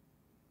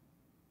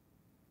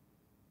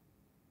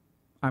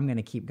 I'm going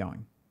to keep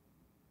going.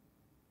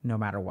 No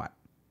matter what.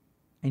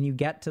 And you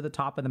get to the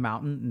top of the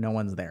mountain, no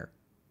one's there.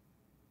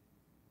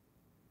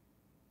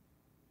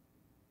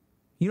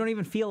 You don't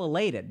even feel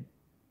elated.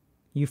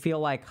 You feel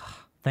like,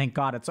 thank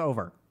God it's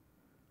over.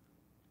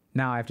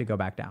 Now I have to go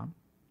back down.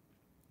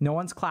 No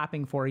one's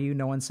clapping for you.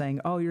 No one's saying,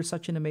 oh, you're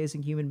such an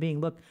amazing human being.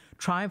 Look,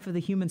 triumph of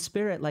the human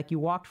spirit, like you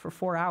walked for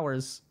 4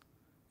 hours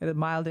at a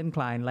mild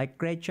incline, like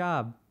great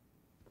job.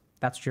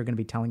 That's what you're going to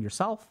be telling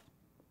yourself.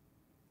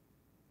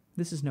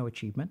 This is no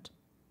achievement.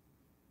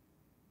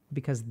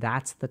 Because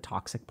that's the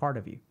toxic part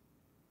of you.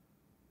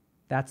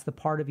 That's the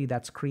part of you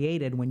that's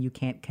created when you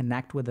can't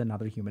connect with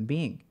another human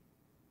being.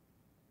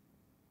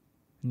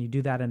 And you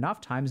do that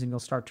enough times and you'll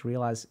start to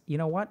realize, you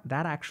know what?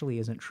 That actually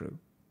isn't true.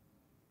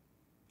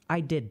 I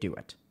did do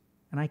it,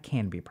 and I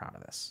can be proud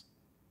of this.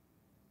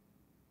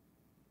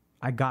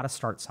 I got to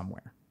start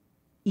somewhere.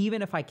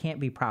 Even if I can't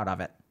be proud of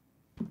it.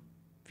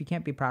 If you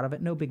can't be proud of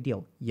it, no big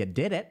deal. You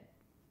did it.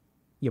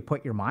 You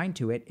put your mind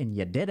to it, and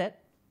you did it.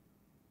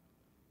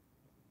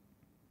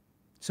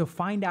 So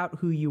find out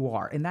who you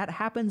are. And that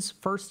happens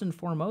first and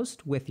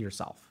foremost with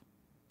yourself.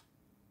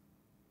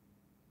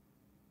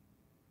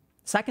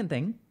 Second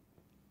thing,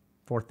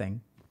 fourth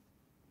thing,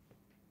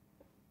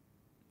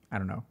 I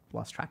don't know,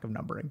 lost track of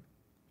numbering,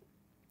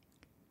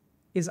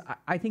 is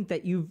I think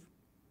that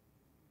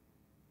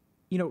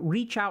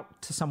reach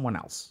out to someone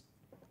else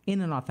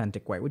in an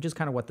authentic way, which is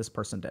kind of what this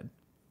person did.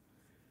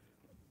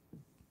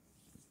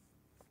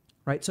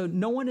 Right? So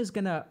no one is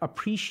going to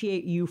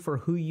appreciate you for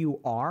who you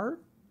are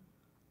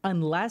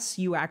unless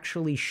you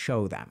actually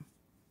show them.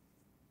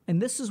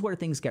 And this is where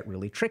things get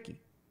really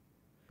tricky.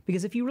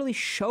 Because if you really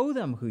show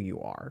them who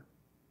you are,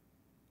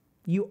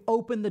 you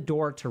open the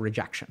door to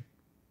rejection.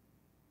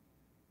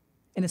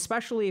 And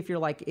especially if you're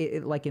like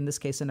in this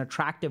case, an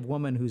attractive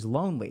woman who's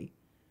lonely,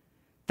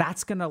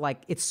 that's going to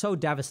it's so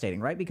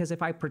devastating, right? Because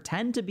if I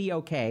pretend to be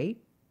okay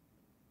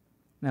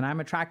and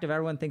I'm attractive,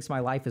 everyone thinks my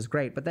life is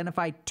great. But then if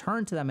I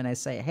turn to them and I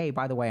say, hey,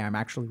 by the way, I'm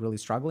actually really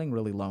struggling,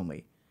 really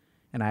lonely,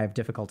 and I have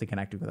difficulty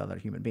connecting with other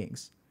human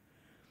beings.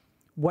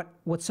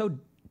 What's so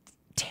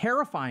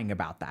terrifying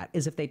about that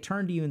is if they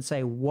turn to you and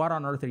say, what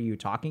on earth are you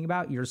talking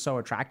about? You're so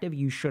attractive,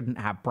 you shouldn't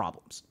have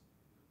problems.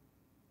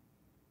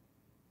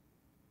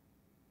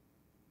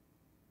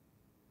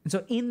 And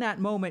so in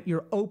that moment,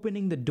 you're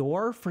opening the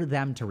door for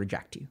them to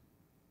reject you.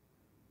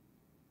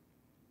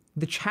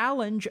 The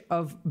challenge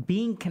of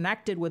being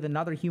connected with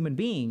another human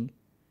being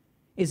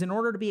is in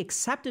order to be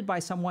accepted by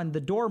someone, the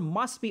door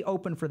must be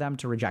open for them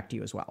to reject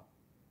you as well.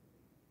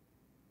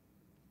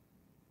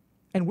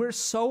 And we're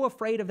so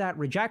afraid of that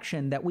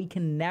rejection that we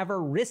can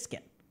never risk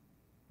it.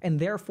 And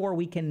therefore,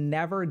 we can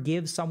never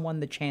give someone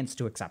the chance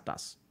to accept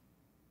us.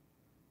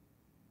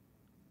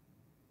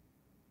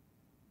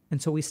 And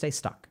so we stay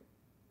stuck.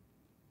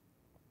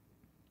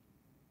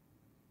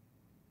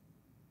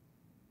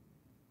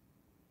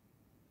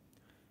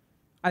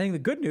 I think the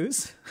good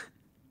news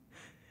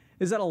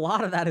is that a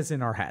lot of that is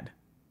in our head,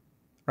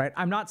 right?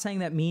 I'm not saying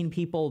that mean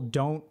people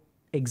don't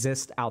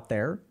exist out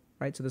there,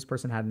 right? So this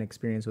person had an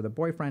experience with a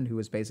boyfriend who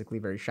was basically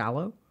very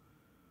shallow,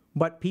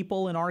 but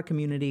people in our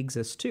community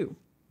exist too,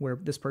 where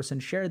this person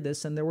shared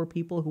this and there were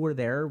people who were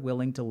there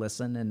willing to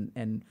listen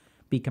and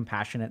be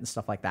compassionate and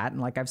stuff like that.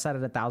 And like I've said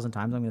it 1,000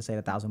 times, I'm going to say it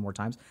 1,000 more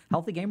times.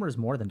 Healthy Gamer is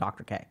more than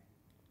Dr. K.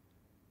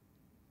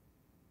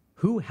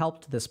 Who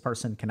helped this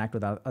person connect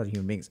with other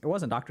human beings? It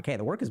wasn't Dr. K.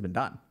 The work has been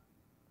done.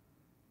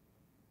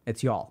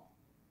 It's y'all.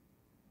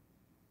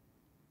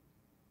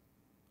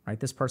 Right?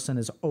 This person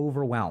is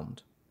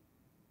overwhelmed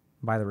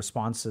by the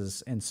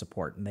responses and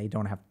support, and they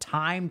don't have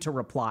time to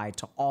reply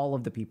to all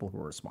of the people who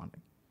are responding.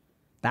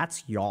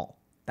 That's y'all.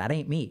 That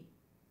ain't me.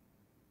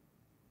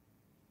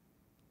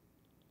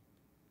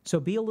 So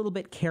be a little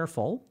bit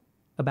careful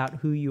about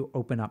who you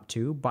open up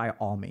to by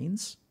all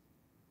means.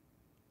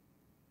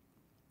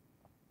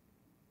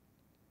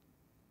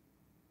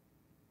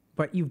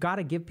 But you've got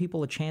to give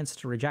people a chance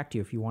to reject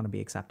you if you want to be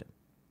accepted.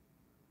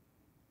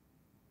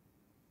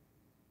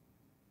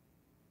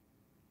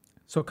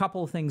 So a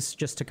couple of things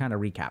just to kind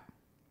of recap.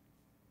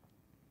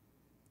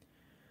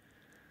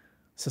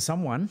 So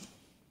someone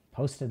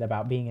posted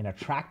about being an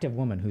attractive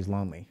woman who's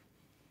lonely.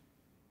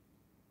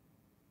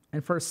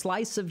 And for a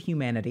slice of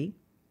humanity,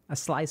 a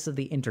slice of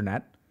the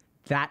internet,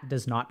 that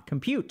does not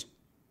compute.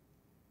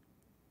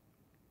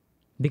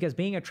 Because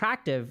being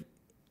attractive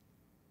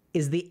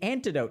is the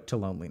antidote to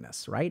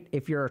loneliness, right?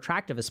 If you're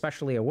attractive,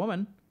 especially a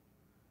woman,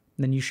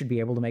 then you should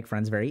be able to make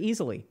friends very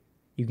easily.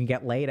 You can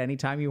get laid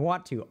anytime you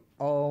want to.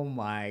 Oh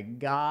my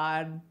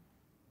God.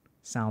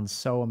 Sounds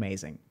so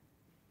amazing.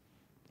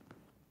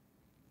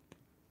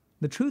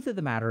 The truth of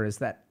the matter is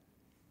that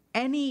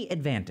any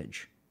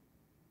advantage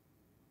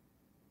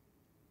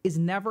is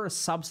never a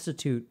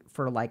substitute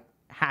for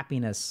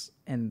happiness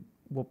and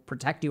will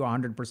protect you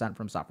 100%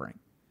 from suffering.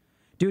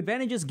 Do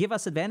advantages give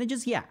us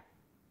advantages? Yeah.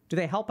 Do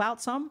they help out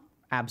some?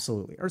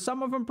 Absolutely. Are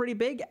some of them pretty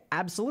big?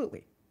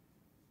 Absolutely.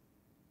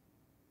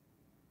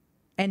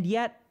 And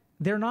yet,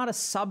 they're not a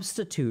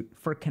substitute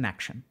for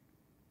connection,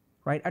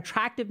 right?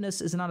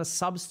 Attractiveness is not a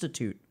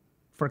substitute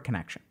for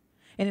connection.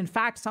 And in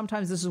fact,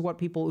 sometimes this is what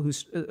people who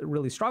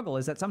really struggle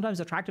is that sometimes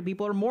attractive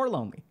people are more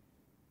lonely.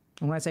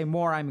 And when I say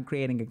more, I'm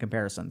creating a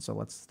comparison. So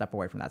let's step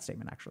away from that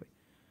statement, actually.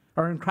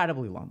 Are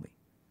incredibly lonely.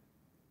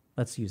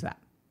 Let's use that.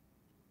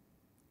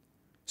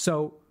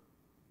 So,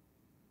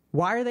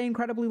 why are they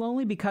incredibly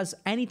lonely? Because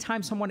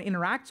anytime someone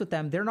interacts with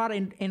them, they're not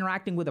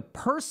interacting with a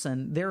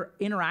person, they're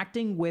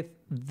interacting with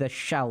the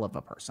shell of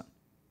a person.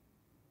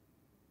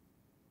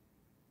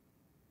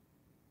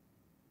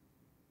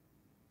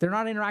 They're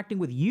not interacting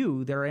with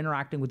you, they're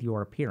interacting with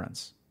your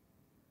appearance.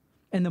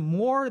 And the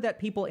more that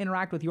people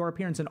interact with your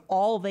appearance and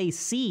all they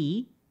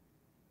see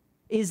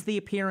is the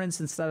appearance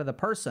instead of the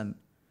person,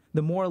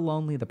 the more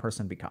lonely the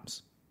person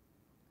becomes.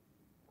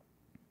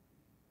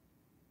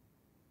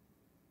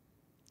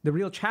 The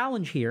real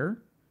challenge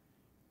here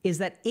is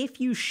that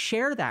if you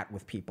share that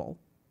with people,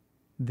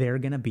 they're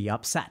going to be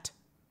upset.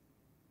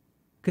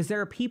 Because there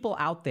are people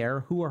out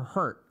there who are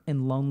hurt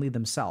and lonely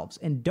themselves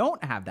and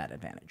don't have that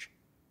advantage.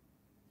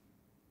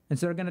 And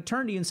so they're going to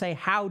turn to you and say,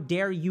 how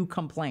dare you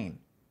complain?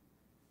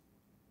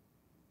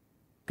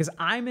 Because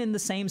I'm in the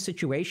same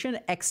situation,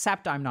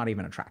 except I'm not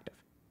even attractive.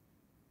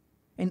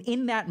 And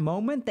in that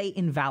moment, they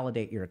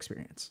invalidate your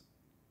experience.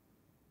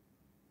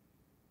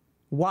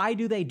 Why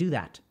do they do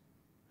that?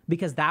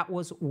 Because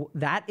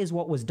that is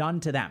what was done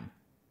to them.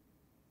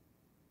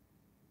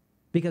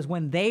 Because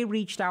when they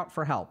reached out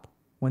for help,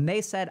 when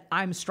they said,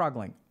 I'm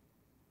struggling,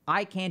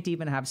 I can't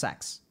even have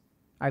sex.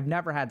 I've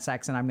never had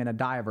sex and I'm going to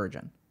die a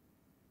virgin.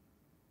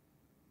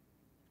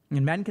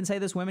 And men can say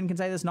this, women can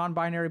say this,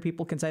 non-binary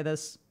people can say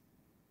this.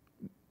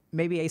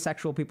 Maybe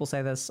asexual people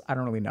say this. I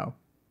don't really know.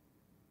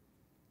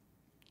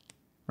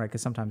 Right?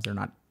 Because sometimes they're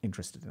not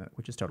interested in it,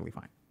 which is totally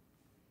fine.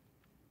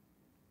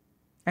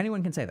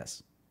 Anyone can say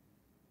this.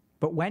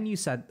 But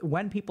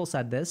when people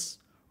said this,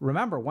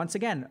 remember, once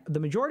again, the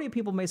majority of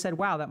people may say,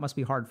 wow, that must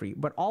be hard for you.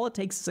 But all it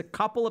takes is a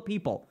couple of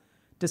people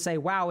to say,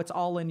 wow, it's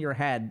all in your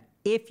head.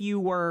 If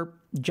you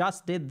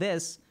just did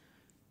this,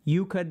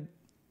 you could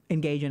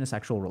engage in a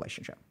sexual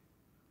relationship.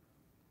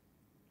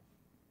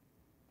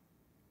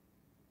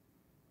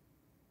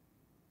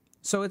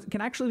 So it can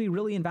actually be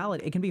really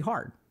invalid. It can be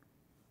hard,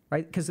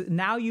 right? Because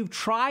now you've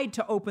tried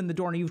to open the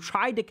door and you've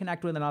tried to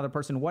connect with another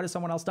person. What has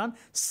someone else done?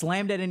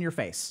 Slammed it in your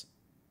face.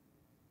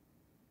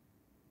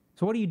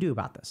 So what do you do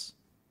about this?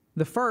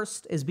 The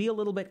first is be a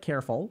little bit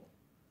careful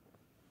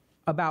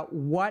about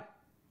what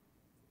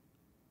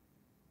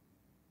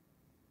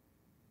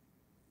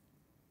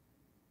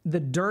the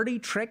dirty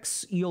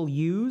tricks you'll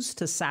use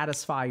to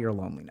satisfy your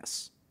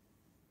loneliness.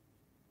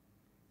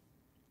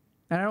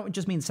 And I don't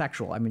just mean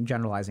sexual. I mean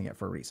generalizing it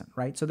for a reason,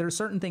 right? So there are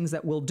certain things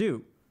that we'll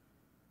do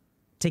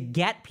to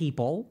get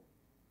people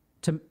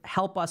to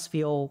help us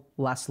feel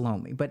less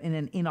lonely, but in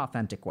an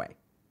inauthentic way,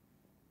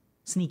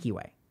 sneaky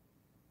way.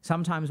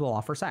 Sometimes we'll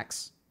offer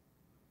sex.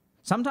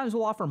 Sometimes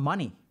we'll offer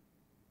money,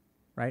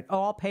 right?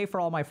 Oh, I'll pay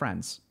for all my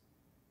friends.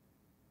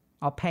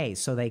 I'll pay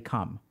so they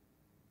come,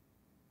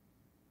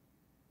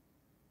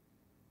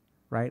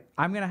 right?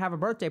 I'm going to have a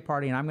birthday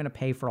party and I'm going to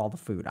pay for all the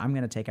food. I'm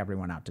going to take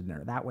everyone out to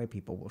dinner. That way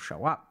people will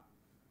show up.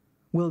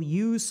 We'll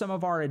use some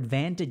of our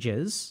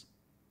advantages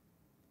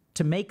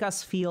to make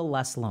us feel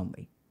less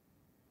lonely.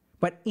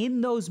 But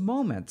in those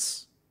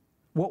moments,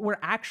 what we're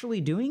actually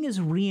doing is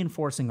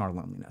reinforcing our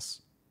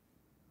loneliness.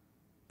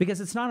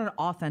 Because it's not an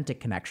authentic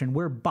connection.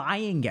 We're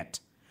buying it,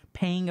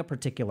 paying a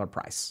particular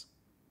price.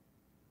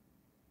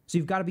 So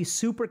you've got to be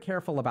super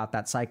careful about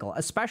that cycle,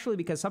 especially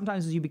because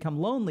sometimes as you become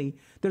lonely,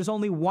 there's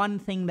only one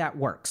thing that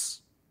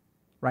works,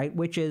 right?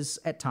 Which is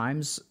at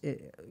times,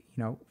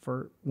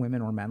 for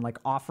women or men, like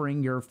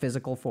offering your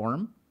physical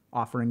form,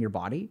 offering your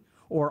body,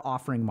 or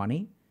offering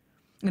money.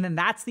 And then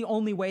that's the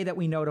only way that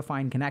we know to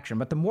find connection.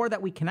 But the more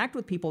that we connect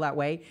with people that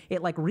way,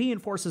 it like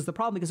reinforces the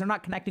problem because they're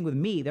not connecting with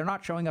me. They're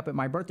not showing up at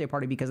my birthday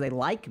party because they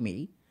like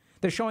me.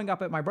 They're showing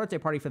up at my birthday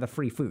party for the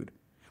free food.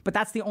 But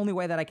that's the only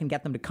way that I can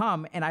get them to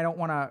come, and I don't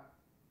want to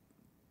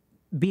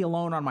be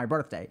alone on my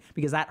birthday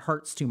because that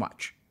hurts too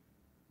much.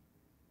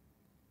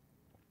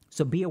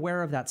 So be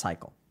aware of that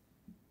cycle.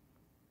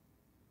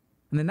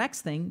 And the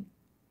next thing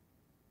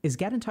is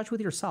get in touch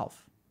with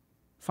yourself.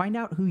 Find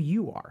out who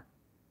you are.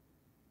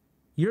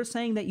 You're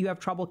saying that you have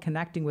trouble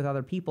connecting with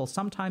other people.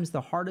 Sometimes the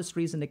hardest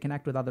reason to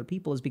connect with other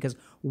people is because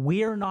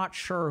we're not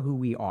sure who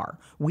we are.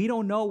 We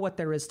don't know what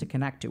there is to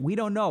connect to. We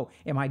don't know,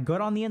 am I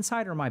good on the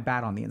inside or am I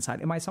bad on the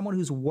inside? Am I someone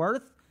who's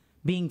worth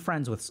being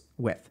friends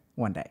with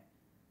one day?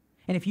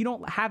 And if you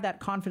don't have that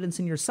confidence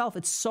in yourself,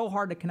 it's so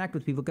hard to connect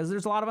with people because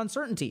there's a lot of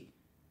uncertainty.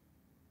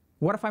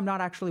 What if I'm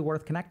not actually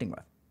worth connecting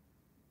with?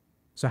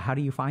 So how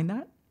do you find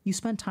that? You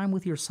spend time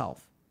with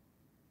yourself.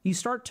 You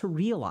start to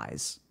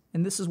realize,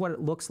 and this is what it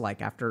looks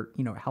like after,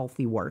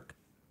 healthy work,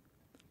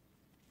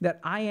 that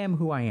I am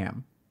who I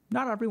am.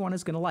 Not everyone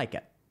is going to like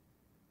it.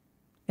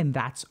 And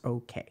that's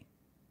okay.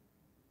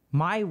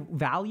 My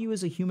value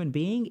as a human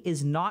being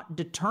is not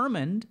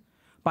determined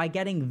by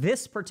getting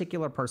this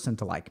particular person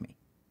to like me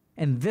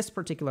and this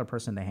particular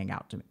person to hang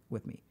out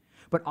with me.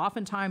 But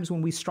oftentimes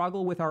when we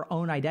struggle with our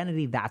own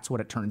identity, that's what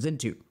it turns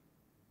into.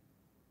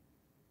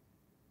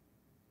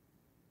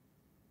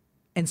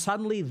 And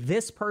suddenly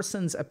this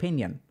person's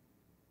opinion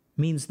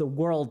means the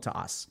world to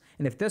us.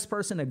 And if this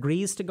person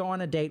agrees to go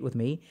on a date with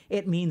me,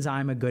 it means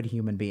I'm a good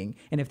human being.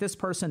 And if this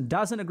person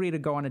doesn't agree to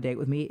go on a date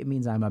with me, it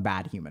means I'm a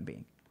bad human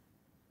being.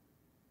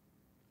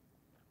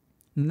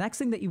 The next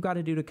thing that you've got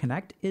to do to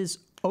connect is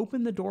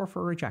open the door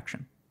for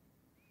rejection.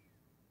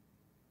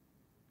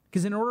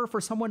 Because in order for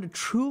someone to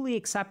truly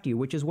accept you,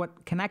 which is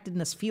what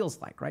connectedness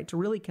feels like, right? To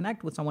really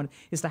connect with someone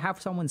is to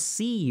have someone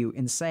see you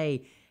and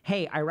say,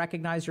 hey, I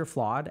recognize you're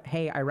flawed.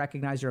 Hey, I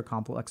recognize you're a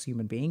complex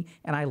human being,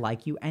 and I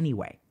like you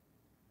anyway.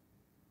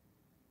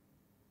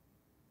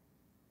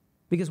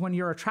 Because when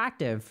you're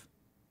attractive,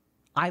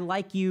 I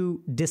like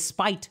you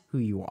despite who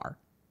you are.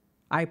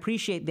 I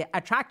appreciate the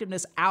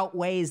attractiveness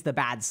outweighs the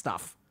bad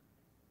stuff.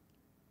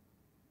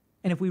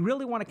 And if we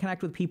really want to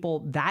connect with people,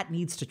 that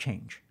needs to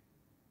change.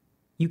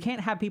 You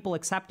can't have people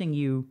accepting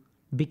you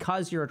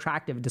because you're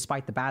attractive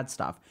despite the bad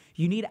stuff.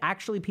 You need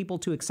actually people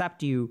to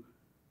accept you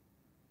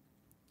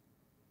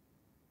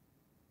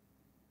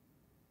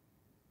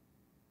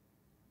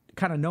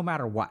kind of no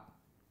matter what,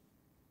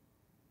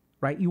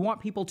 right? You want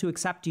people to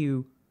accept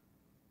you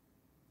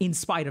in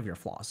spite of your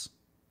flaws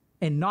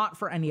and not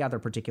for any other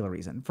particular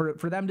reason.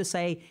 For them to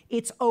say,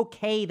 it's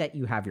okay that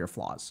you have your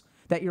flaws,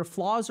 that your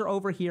flaws are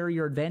over here,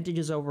 your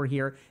advantages over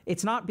here.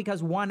 It's not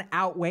because one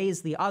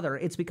outweighs the other.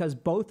 It's because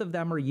both of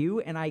them are you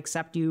and I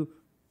accept you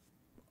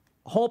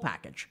whole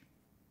package.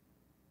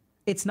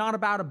 It's not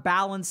about a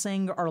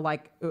balancing or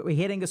like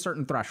hitting a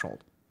certain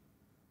threshold.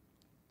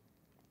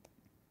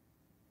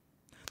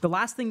 The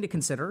last thing to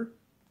consider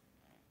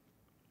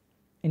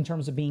in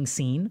terms of being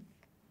seen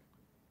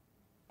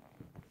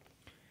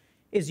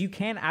is you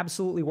can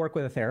absolutely work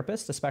with a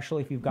therapist,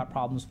 especially if you've got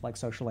problems with like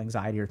social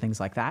anxiety or things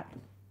like that.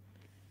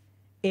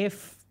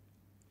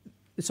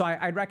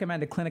 I'd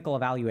recommend a clinical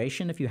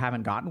evaluation if you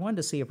haven't gotten one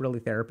to see if really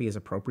therapy is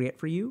appropriate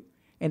for you.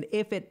 And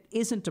if it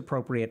isn't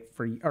appropriate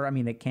for you, or I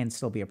mean, it can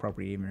still be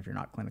appropriate even if you're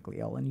not clinically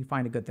ill and you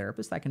find a good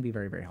therapist, that can be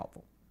very, very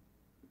helpful.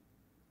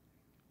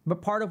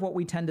 But part of what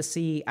we tend to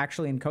see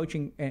actually in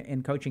coaching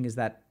is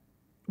that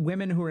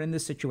women who are in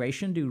this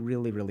situation do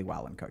really, really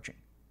well in coaching.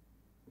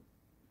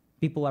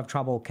 People have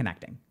trouble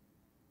connecting,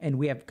 and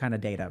we have kind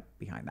of data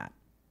behind that.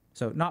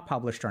 So not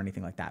published or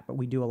anything like that, but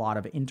we do a lot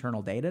of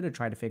internal data to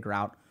try to figure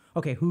out,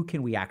 okay, who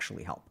can we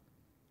actually help?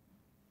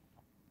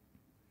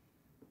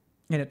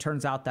 And it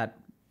turns out that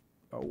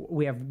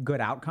we have good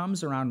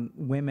outcomes around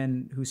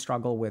women who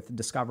struggle with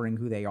discovering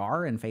who they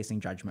are and facing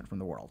judgment from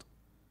the world.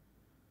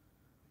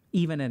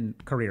 Even in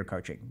career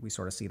coaching, we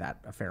sort of see that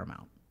a fair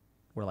amount,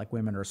 where like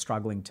women are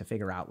struggling to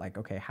figure out like,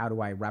 okay, how do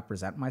I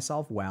represent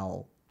myself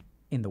well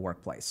in the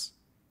workplace?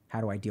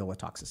 How do I deal with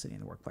toxicity in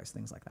the workplace?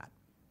 Things like that.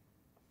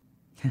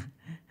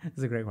 This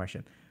is a great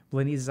question.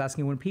 Blenise is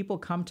asking, when people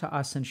come to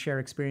us and share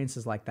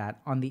experiences like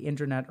that on the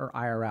internet or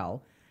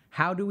IRL,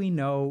 how do we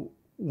know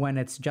when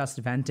it's just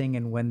venting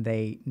and when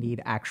they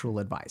need actual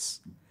advice?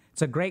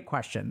 It's a great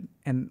question,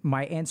 and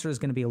my answer is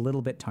going to be a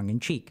little bit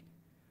tongue-in-cheek.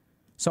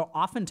 So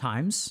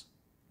oftentimes,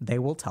 they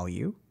will tell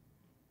you,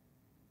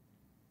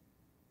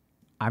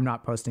 I'm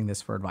not posting this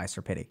for advice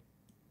or pity.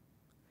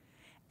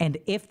 And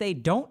if they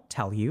don't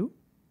tell you,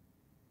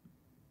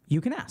 you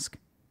can ask.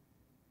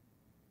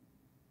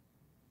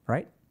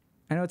 Right?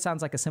 I know it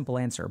sounds like a simple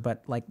answer,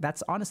 but like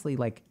that's honestly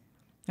like,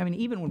 I mean,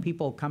 even when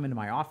people come into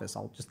my office,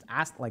 I'll just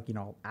ask, like,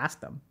 ask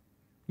them,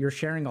 you're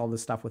sharing all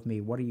this stuff with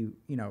me. What do you,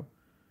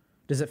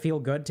 does it feel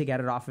good to get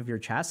it off of your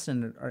chest?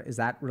 And is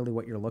that really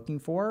what you're looking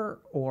for?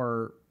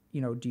 Or,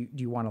 do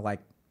you want to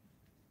like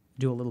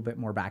do a little bit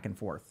more back and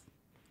forth?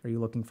 Are you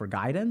looking for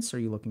guidance? Or are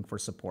you looking for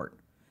support?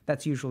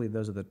 That's usually,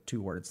 those are the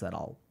two words that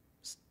I'll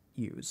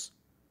use.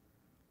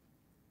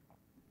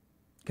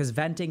 Because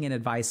venting and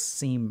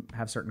advice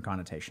have certain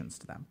connotations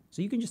to them.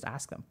 So you can just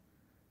ask them.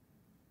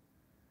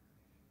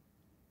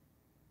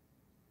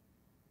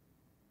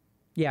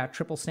 Yeah,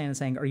 Triple Stan is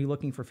saying, are you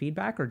looking for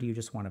feedback or do you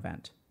just want to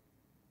vent?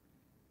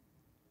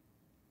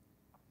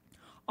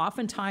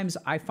 Oftentimes,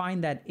 I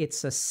find that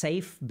it's a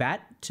safe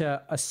bet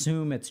to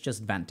assume it's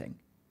just venting.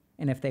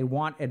 And if they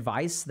want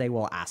advice, they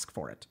will ask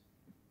for it.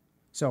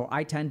 So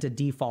I tend to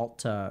default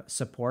to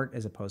support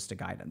as opposed to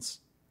guidance.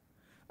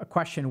 A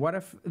question, what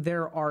if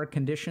there are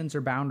conditions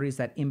or boundaries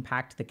that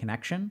impact the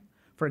connection?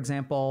 For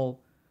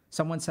example,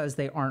 someone says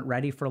they aren't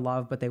ready for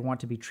love, but they want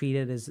to be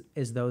treated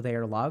as though they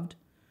are loved.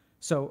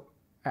 So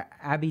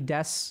Abby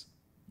Des,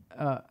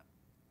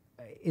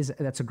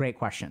 that's a great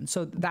question.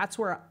 So that's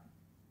where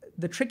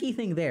the tricky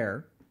thing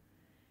there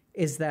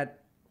is that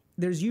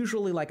there's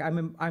usually like,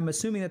 I'm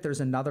assuming that there's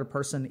another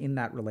person in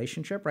that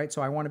relationship, right?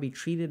 So I want to be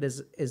treated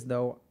as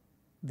though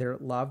they're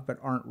loved, but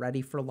aren't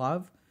ready for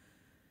love.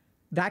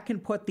 That can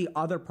put the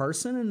other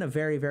person in a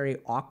very, very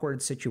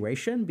awkward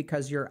situation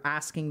because you're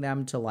asking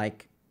them to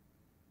like,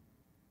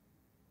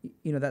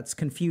 that's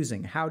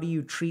confusing. How do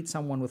you treat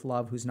someone with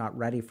love who's not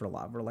ready for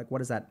love? Or like, what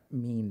does that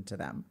mean to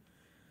them?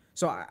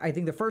 So I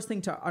think the first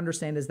thing to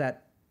understand is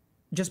that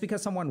just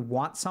because someone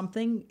wants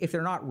something, if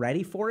they're not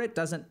ready for it,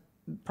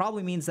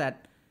 probably means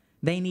that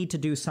they need to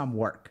do some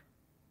work,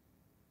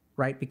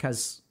 right?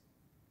 Because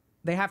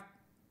they have,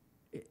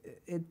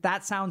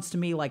 that sounds to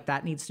me like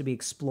that needs to be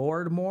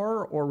explored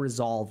more or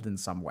resolved in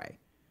some way.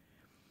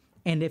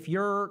 And if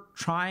you're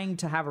trying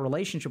to have a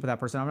relationship with that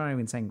person, I'm not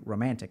even saying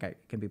romantic, it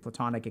can be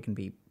platonic, it can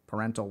be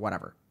parental,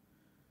 whatever.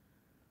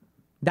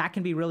 That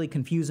can be really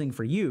confusing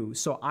for you.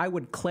 So I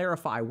would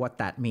clarify what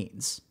that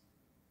means,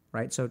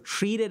 right? So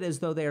treat it as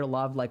though they are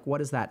loved. Like, what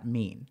does that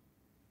mean?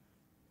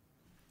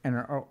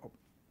 And,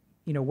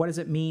 what does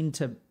it mean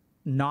to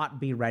not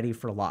be ready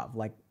for love?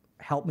 Like,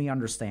 help me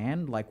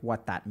understand like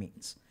what that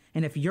means.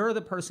 And if you're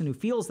the person who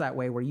feels that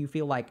way, where you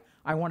feel like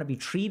I want to be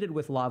treated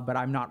with love, but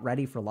I'm not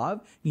ready for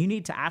love, you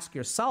need to ask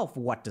yourself,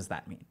 what does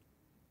that mean?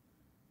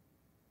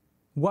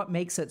 What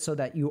makes it so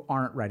that you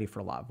aren't ready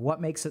for love?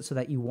 What makes it so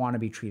that you want to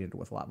be treated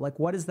with love? Like,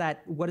 what does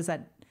that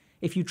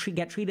If you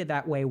get treated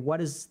that way,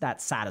 what is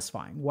that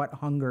satisfying? What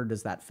hunger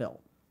does that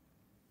fill?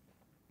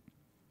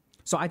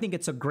 So I think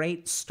it's a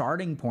great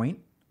starting point,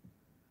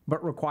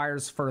 but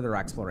requires further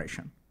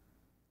exploration.